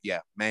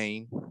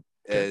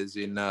as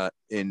in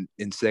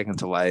second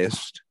to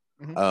last.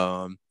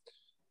 Mm-hmm.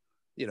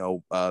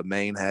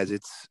 Maine has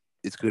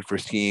it's good for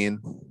skiing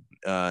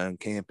and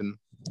camping.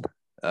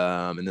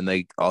 And then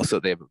they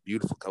have a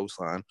beautiful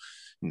coastline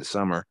in the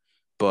summer,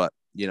 but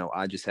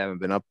I just haven't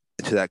been up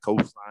to that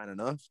coastline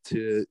enough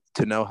to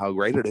know how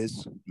great it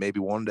is. Maybe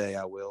one day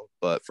I will,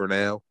 but for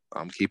now,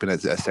 I'm keeping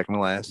it as second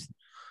to last.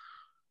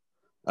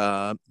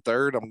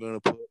 Third, I'm going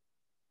to put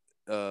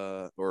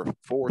or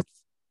fourth,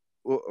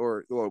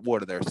 or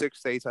what are there? 6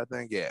 states, I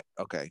think. Yeah.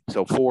 Okay.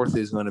 So fourth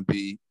is going to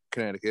be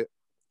Connecticut.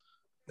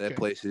 That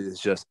place is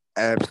just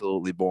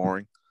absolutely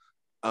boring.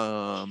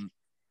 I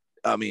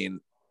mean,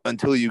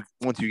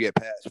 once you get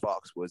past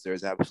Foxwoods,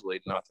 there's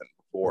absolutely nothing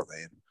before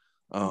then.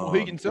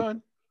 Mohegan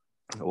Sun.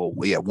 Well,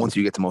 yeah. Once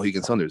you get to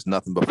Mohegan Sun, there's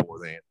nothing before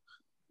then.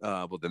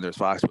 But then there's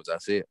Foxwoods.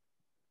 That's it.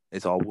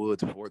 It's all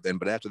woods before then.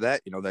 But after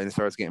that, then it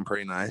starts getting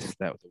pretty nice.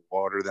 That with the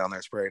water down there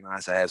is pretty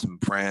nice. I have some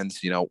friends.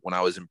 When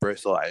I was in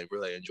Bristol, I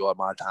really enjoyed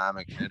my time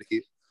in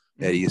Connecticut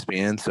at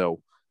ESPN. So,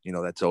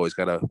 that's always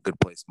got a good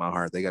place in my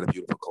heart. They got a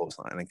beautiful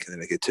coastline in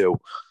Connecticut too.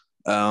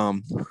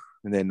 And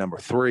then number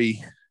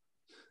 3,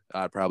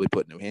 I'd probably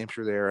put New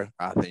Hampshire there.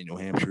 I think New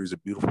Hampshire is a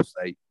beautiful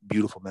state,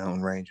 beautiful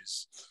mountain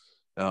ranges,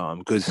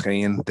 good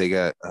skiing. They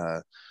got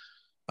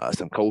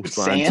some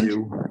coastline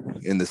too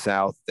in the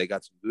south. They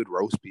got some good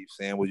roast beef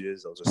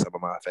sandwiches. Those are some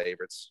of my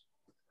favorites.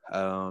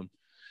 And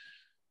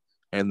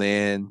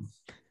then,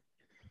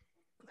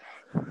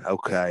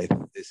 okay,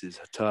 this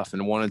is tough.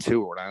 And 1 and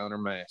 2, Rhode Island or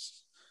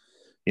Mass.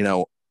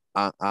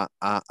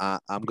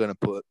 I'm gonna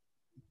put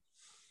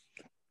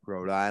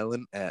Rhode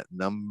Island at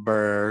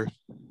number.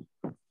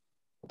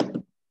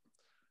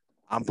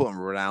 I'm putting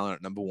Rhode Island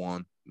at number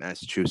 1,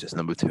 Massachusetts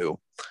number 2.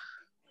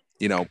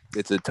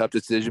 It's a tough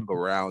decision, but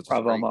Rhode Island's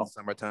great in the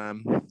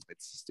summertime.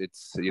 It's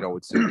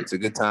a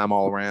good time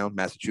all around.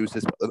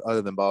 Massachusetts,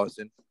 other than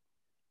Boston,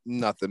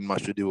 nothing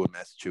much to do with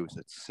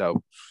Massachusetts.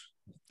 So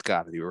it's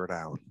got to be Rhode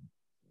Island.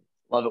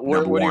 Love it.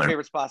 What are your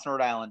favorite spots in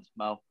Rhode Island,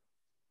 Mo?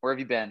 Where have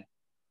you been?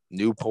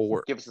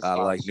 Newport. Give us a I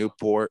spot. like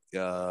Newport.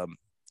 I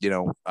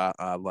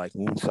like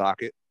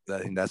Woonsocket. I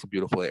think that's a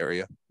beautiful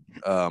area.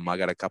 I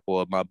got a couple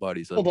of my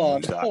buddies. Hold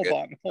on.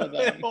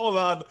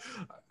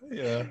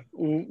 Yeah.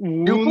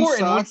 Newport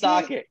and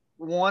Woonsocket,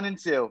 1 and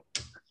 2.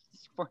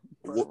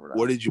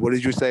 What did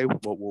you say?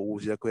 What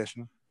was your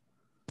question?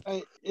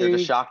 They're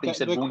just shocked that you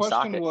said the question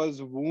Woonsocket.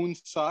 was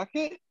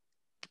Woonsocket?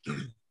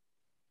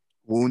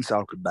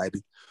 Woonsocket,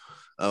 baby.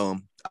 I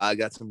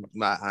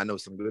know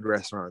some good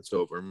restaurants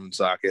over in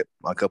Woonsocket.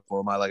 A couple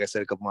of my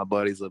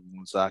buddies live in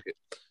Woonsocket.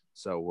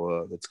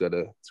 So it's got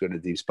a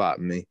deep spot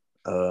in me.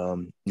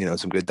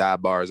 Some good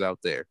dive bars out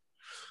there.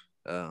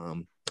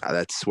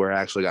 That's where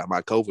I actually got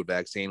my COVID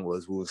vaccine,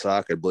 was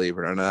Woonsocket, believe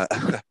it or not.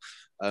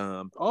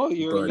 You're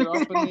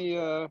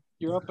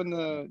up in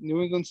the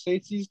New England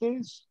states these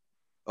days?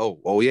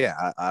 Oh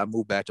yeah. I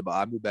moved back to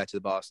the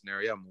Boston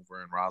area. I'm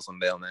over in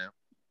Roslindale now.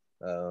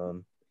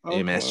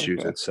 In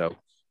Massachusetts. Okay. So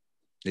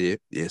yeah,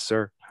 yes,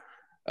 sir.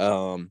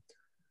 But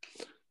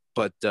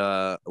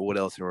what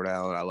else in Rhode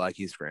Island? I like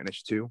East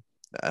Greenwich too.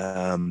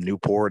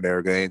 Newport,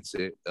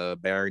 Narragansett,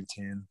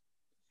 Barrington.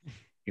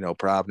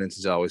 Providence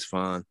is always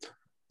fun.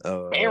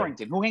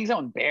 Barrington. Who hangs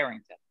out in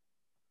Barrington?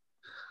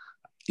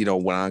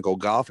 When I go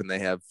golfing, they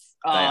have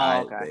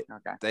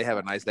they have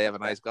a nice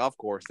golf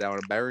course down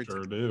in Barrington.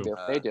 Sure do.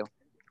 They do.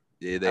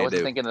 Yeah, they do. I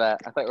wasn't thinking of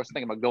that. I was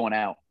thinking about going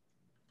out.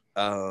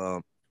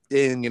 And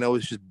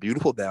it's just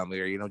beautiful down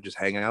there. Just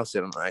hanging out,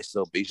 sitting on a nice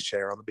little beach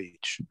chair on the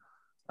beach.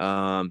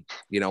 One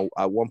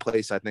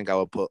place I think I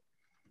would put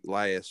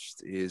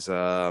last is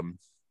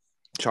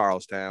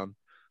Charlestown.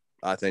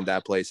 I think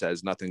that place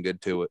has nothing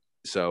good to it.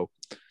 So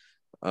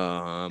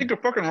I think you're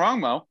fucking wrong,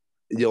 Mo.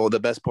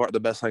 The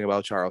best thing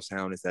about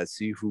Charlestown is that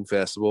seafood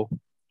festival,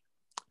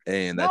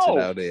 and that's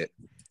about it.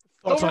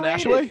 Thoughts on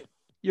Ashaway?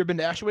 You ever been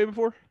to Ashaway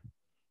before?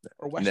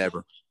 Or Westerly?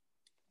 Never.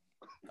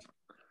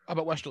 How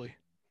about Westerly?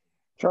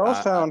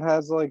 Charlestown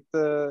has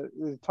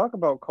talk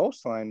about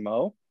coastline,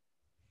 Mo.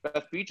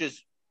 Best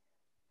beaches.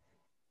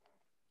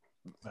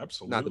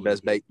 Absolutely.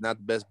 Not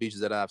the best beaches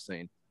that I've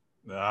seen.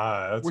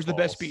 Where's the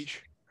best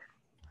beach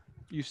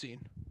you've seen?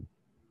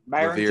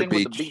 Barrington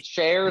with the beach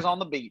chairs on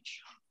the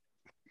beach.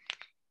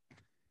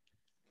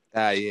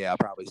 Yeah, I'll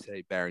probably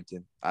say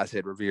Barrington. I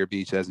said Revere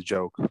Beach as a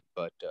joke,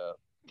 but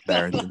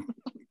Barrington.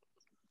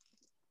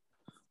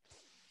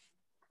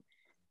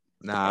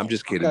 Nah, I'm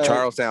just kidding. Okay.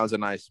 Charlestown's a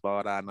nice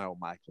spot. I know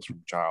Michael's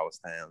from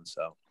Charlestown,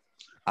 so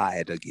I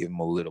had to give him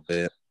a little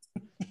bit.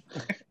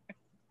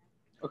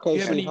 Okay,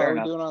 have so any- how are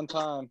we doing on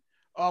time?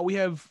 We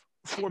have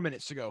 4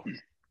 minutes to go.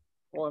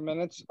 4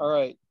 minutes? All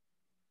right.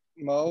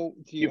 Mo,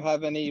 do you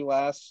have any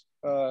last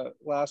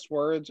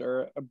words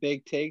or a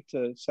big take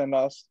to send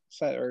us,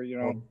 or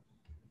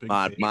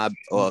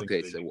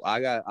Okay, so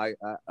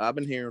I've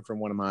been hearing from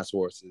one of my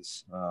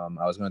sources.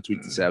 I was going to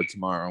tweet this out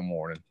tomorrow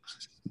morning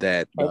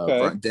that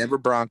Denver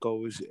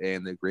Broncos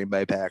and the Green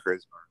Bay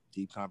Packers are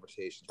in deep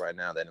conversations right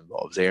now that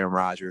involves Aaron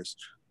Rodgers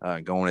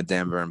going to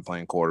Denver and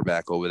playing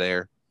quarterback over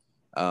there.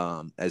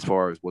 As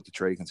far as what the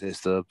trade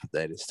consists of,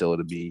 that is still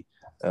to be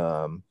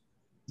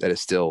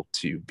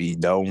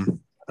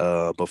known.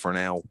 But for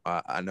now,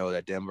 I know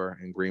that Denver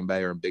and Green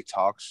Bay are in big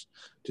talks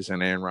to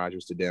send Aaron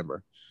Rodgers to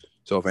Denver.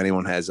 So if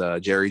anyone has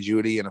Jerry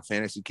Jeudy in a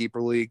fantasy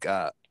keeper league,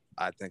 I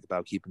think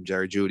about keeping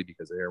Jerry Jeudy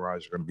because Aaron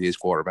Rodgers is going to be his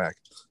quarterback.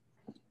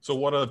 So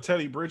what of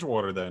Teddy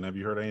Bridgewater then? Have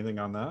you heard anything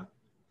on that?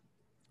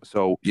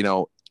 So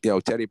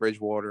Teddy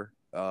Bridgewater,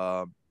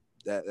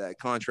 that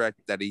contract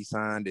that he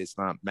signed is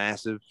not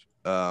massive.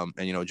 And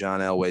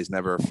John Elway's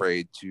never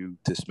afraid to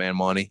spend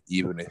money,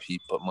 even if he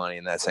put money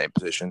in that same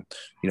position.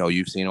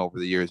 You've seen over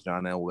the years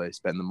John Elway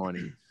spend the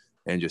money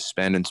and just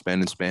spend and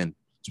spend and spend,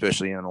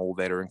 especially on old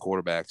veteran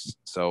quarterbacks.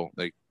 So,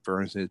 like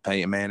for instance,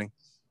 Peyton Manning,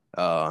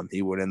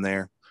 he went in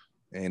there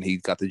and he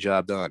got the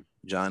job done.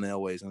 John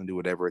Elway is going to do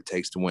whatever it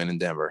takes to win in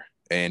Denver,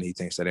 and he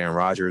thinks that Aaron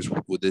Rodgers,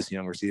 with this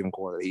young receiving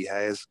core that he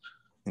has,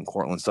 and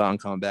Cortland Sutton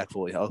coming back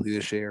fully healthy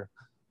this year,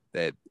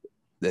 that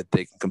they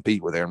can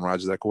compete with Aaron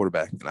Rodgers at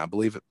quarterback, and I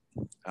believe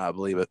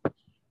it.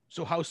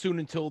 So how soon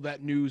until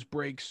that news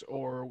breaks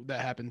or that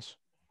happens?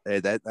 Hey,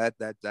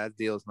 that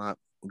deal is not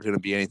going to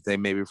be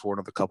anything maybe for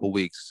another couple of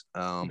weeks.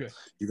 Okay.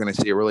 You're going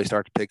to see it really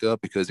start to pick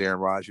up because Aaron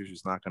Rodgers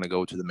is not going to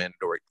go to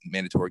the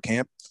mandatory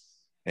camp,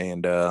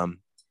 and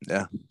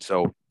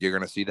so you're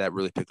going to see that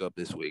really pick up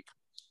this week.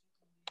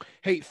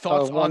 Hey,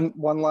 thoughts on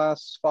one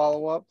last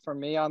follow up for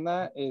me on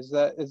that is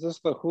this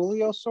the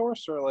Julio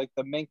source or like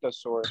the Minka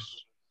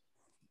source?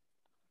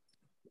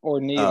 Or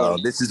neither?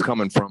 This is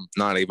coming from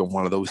not even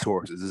one of those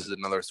sources. This is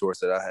another source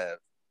that I have.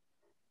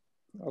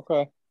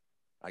 Okay.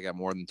 I got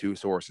more than 2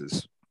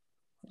 sources.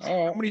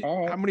 How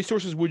many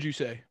sources would you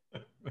say?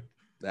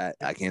 That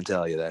I can't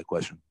tell you that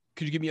question.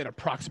 Could you give me an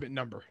approximate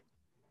number?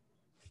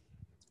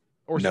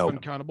 Or No. something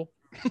uncountable?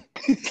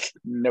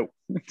 No.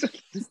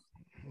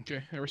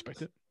 Okay, I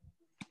respect it.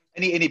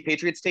 Any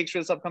Patriots takes for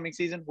this upcoming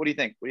season? What do you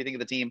think? What do you think of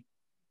the team?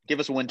 Give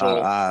us a win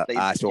total. I think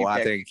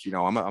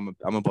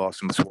I'm a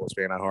Boston sports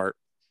fan at heart.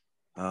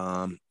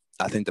 I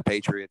think the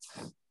Patriots,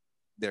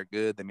 they're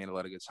good. They made a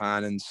lot of good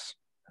signings,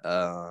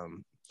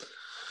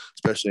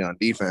 especially on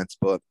defense.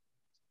 But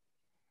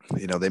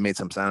they made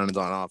some signings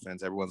on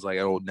offense. Everyone's like,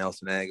 "Oh,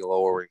 Nelson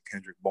Aguilar and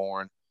Kendrick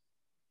Bourne."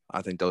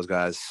 I think those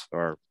guys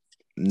are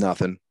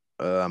nothing.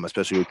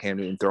 Especially with Cam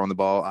Newton throwing the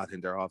ball. I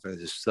think their offense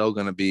is still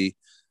going to be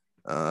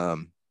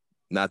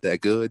not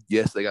that good.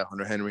 Yes, they got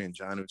Hunter Henry and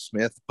Jonnu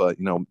Smith, but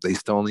they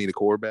still need a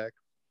quarterback.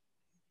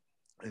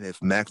 And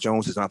if Mac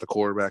Jones is not the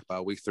quarterback by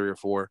week 3 or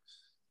 4,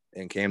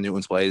 and Cam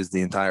Newton's plays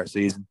the entire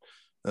season,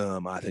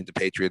 I think the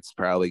Patriots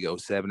probably go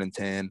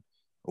 7-10,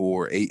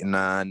 or 8-9,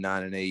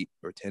 9-8,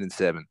 or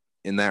 10-7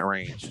 in that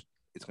range.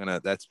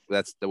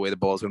 That's the way the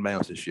ball's gonna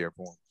bounce this year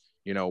for them.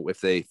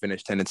 If they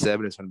finish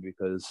 10-7, it's gonna be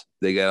because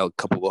they got a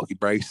couple lucky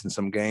breaks in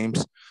some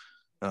games.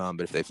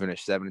 But if they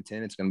finish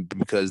 7-10, it's gonna be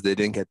because they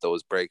didn't get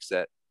those breaks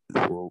that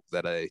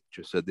I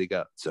just said they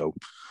got. So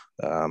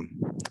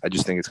I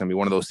just think it's gonna be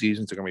one of those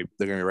seasons. They're gonna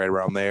be right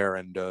around there,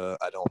 and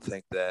I don't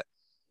think that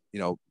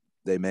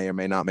they may or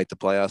may not make the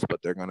playoffs,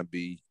 but they're gonna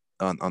be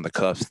on the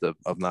cusp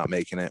of not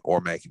making it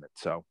or making it.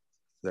 So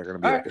they're gonna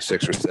be like a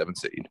 6 or 7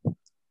 seed.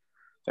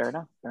 Fair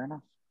enough.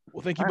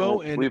 Well, thank you,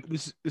 Bo. And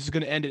this is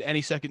going to end at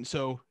any second.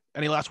 So,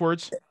 any last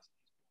words?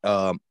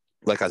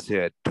 Like I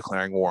said,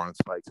 declaring war on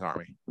Spike's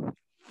Army.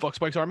 Fuck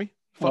Spike's Army.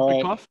 Fuck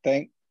Big Puff.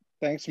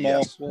 Thanks, Mo.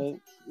 Yes.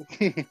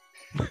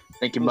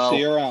 Thank you, Mo. We'll see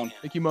you around.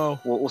 Thank you, Mo.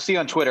 We'll see you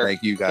on Twitter.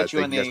 Thank you guys.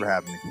 Get Thank you guys for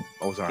having me.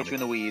 Mo's Army. Get you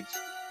in the weeds.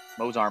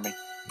 Mo's Army.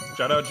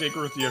 Shout out Jake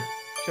Ruthier.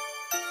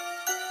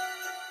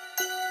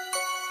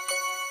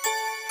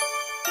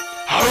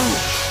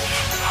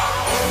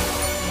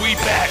 We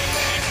back.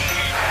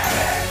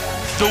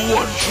 The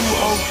one true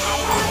host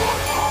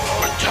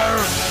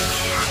returns.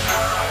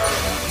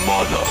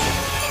 Motherfucker.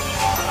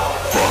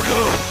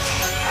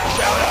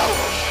 Shout out.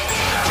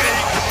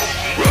 Jake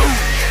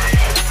Rose.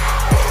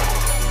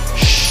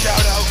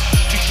 Shout out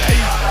to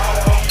Dave.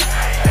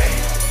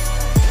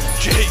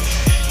 Jake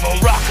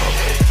Morocco.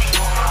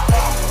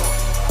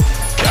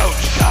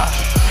 Couch Top.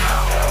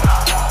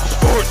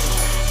 Sports.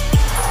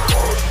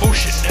 Oh,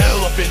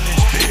 Chanel up in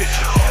this bitch.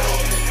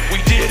 We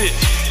did it.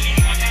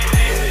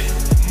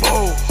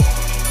 Mo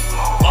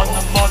on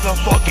the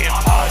motherfucking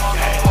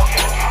podcast.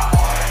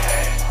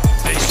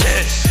 They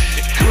said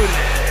it couldn't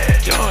be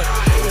done,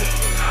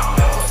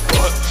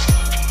 but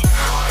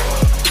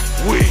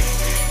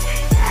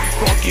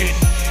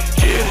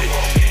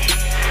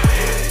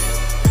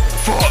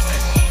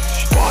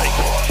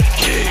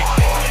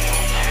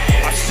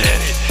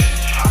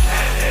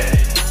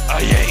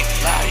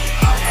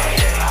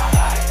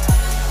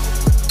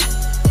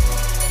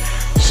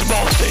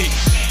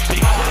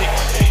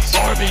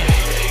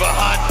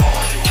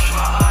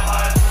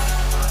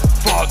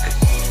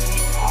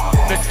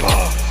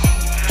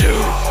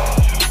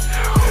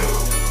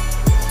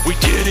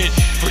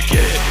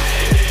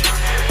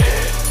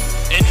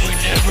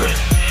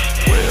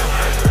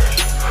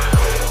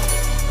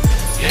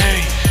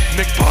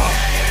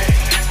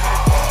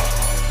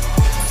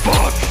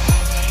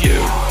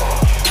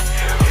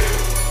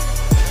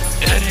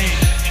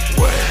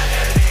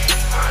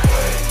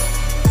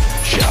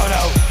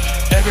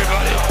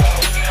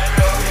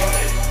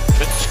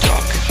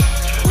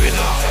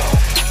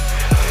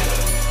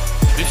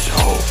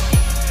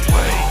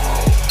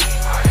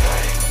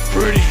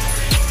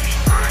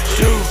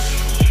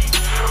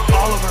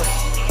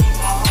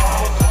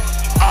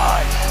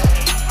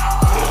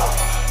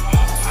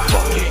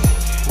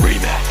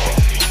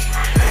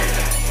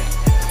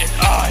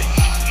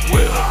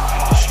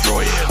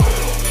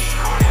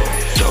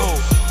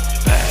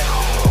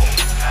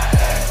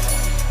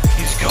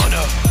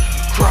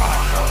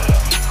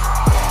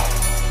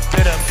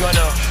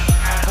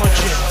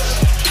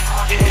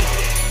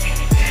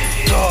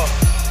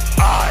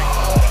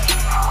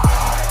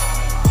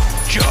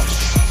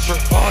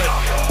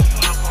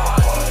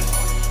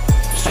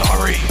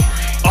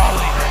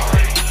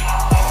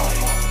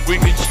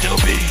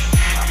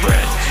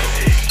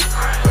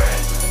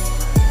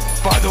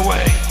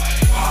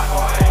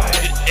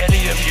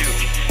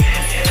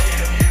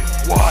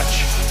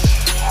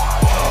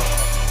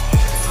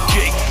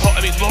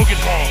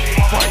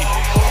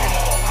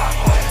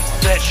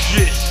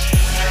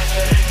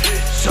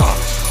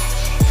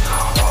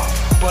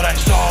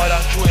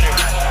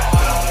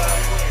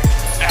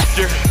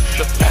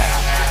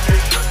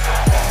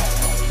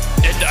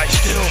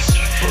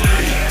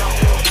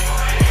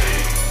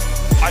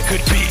I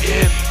could beat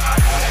him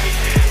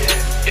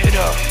in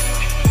a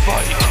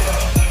fight,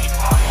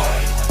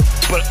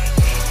 but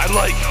I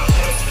like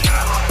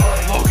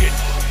Logan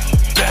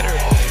better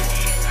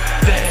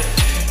than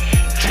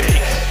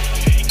Jake.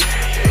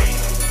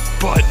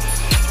 But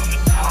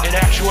in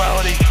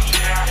actuality,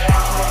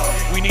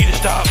 we need to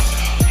stop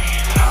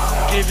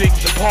giving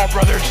the Paul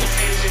brothers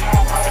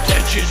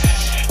attention.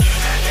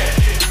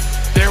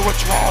 They're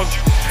what's wrong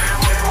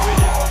with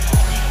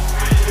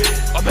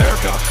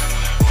America.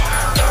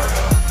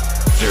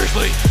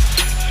 Seriously,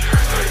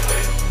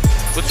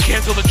 let's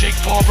cancel the Jake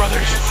Paul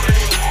brothers.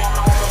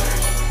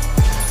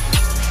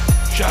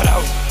 Shout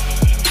out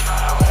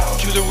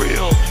to the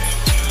real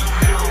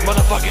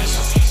motherfuckers.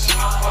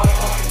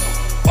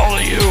 All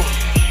of you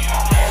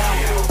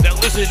that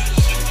listen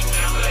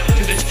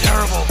to this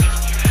terrible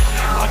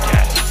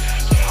podcast.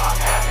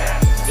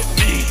 It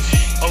means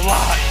a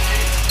lot.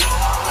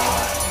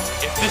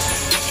 If this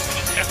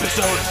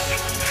episode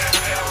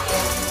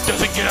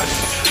doesn't get us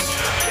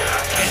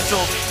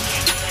canceled,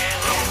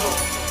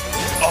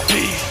 I'll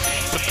be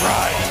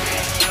surprised.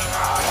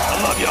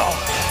 I love y'all.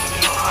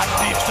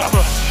 Steve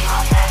Summer.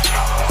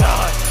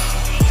 Don.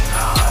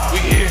 We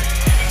here.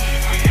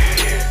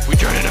 We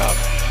turn it up.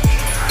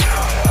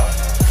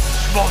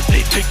 Small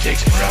State Big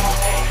Takes forever.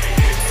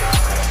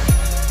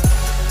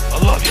 I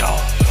love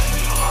y'all.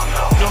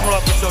 Normal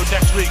episode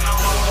next week.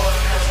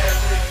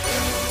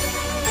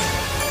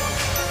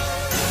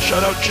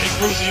 Shout out Jake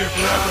Bruzier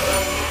forever.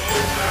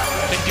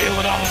 And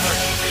Galen Oliver.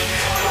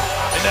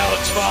 And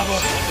Alex Fava.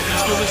 If you're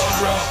still listening,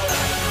 bro.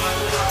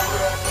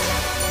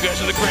 You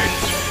guys are the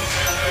greatest.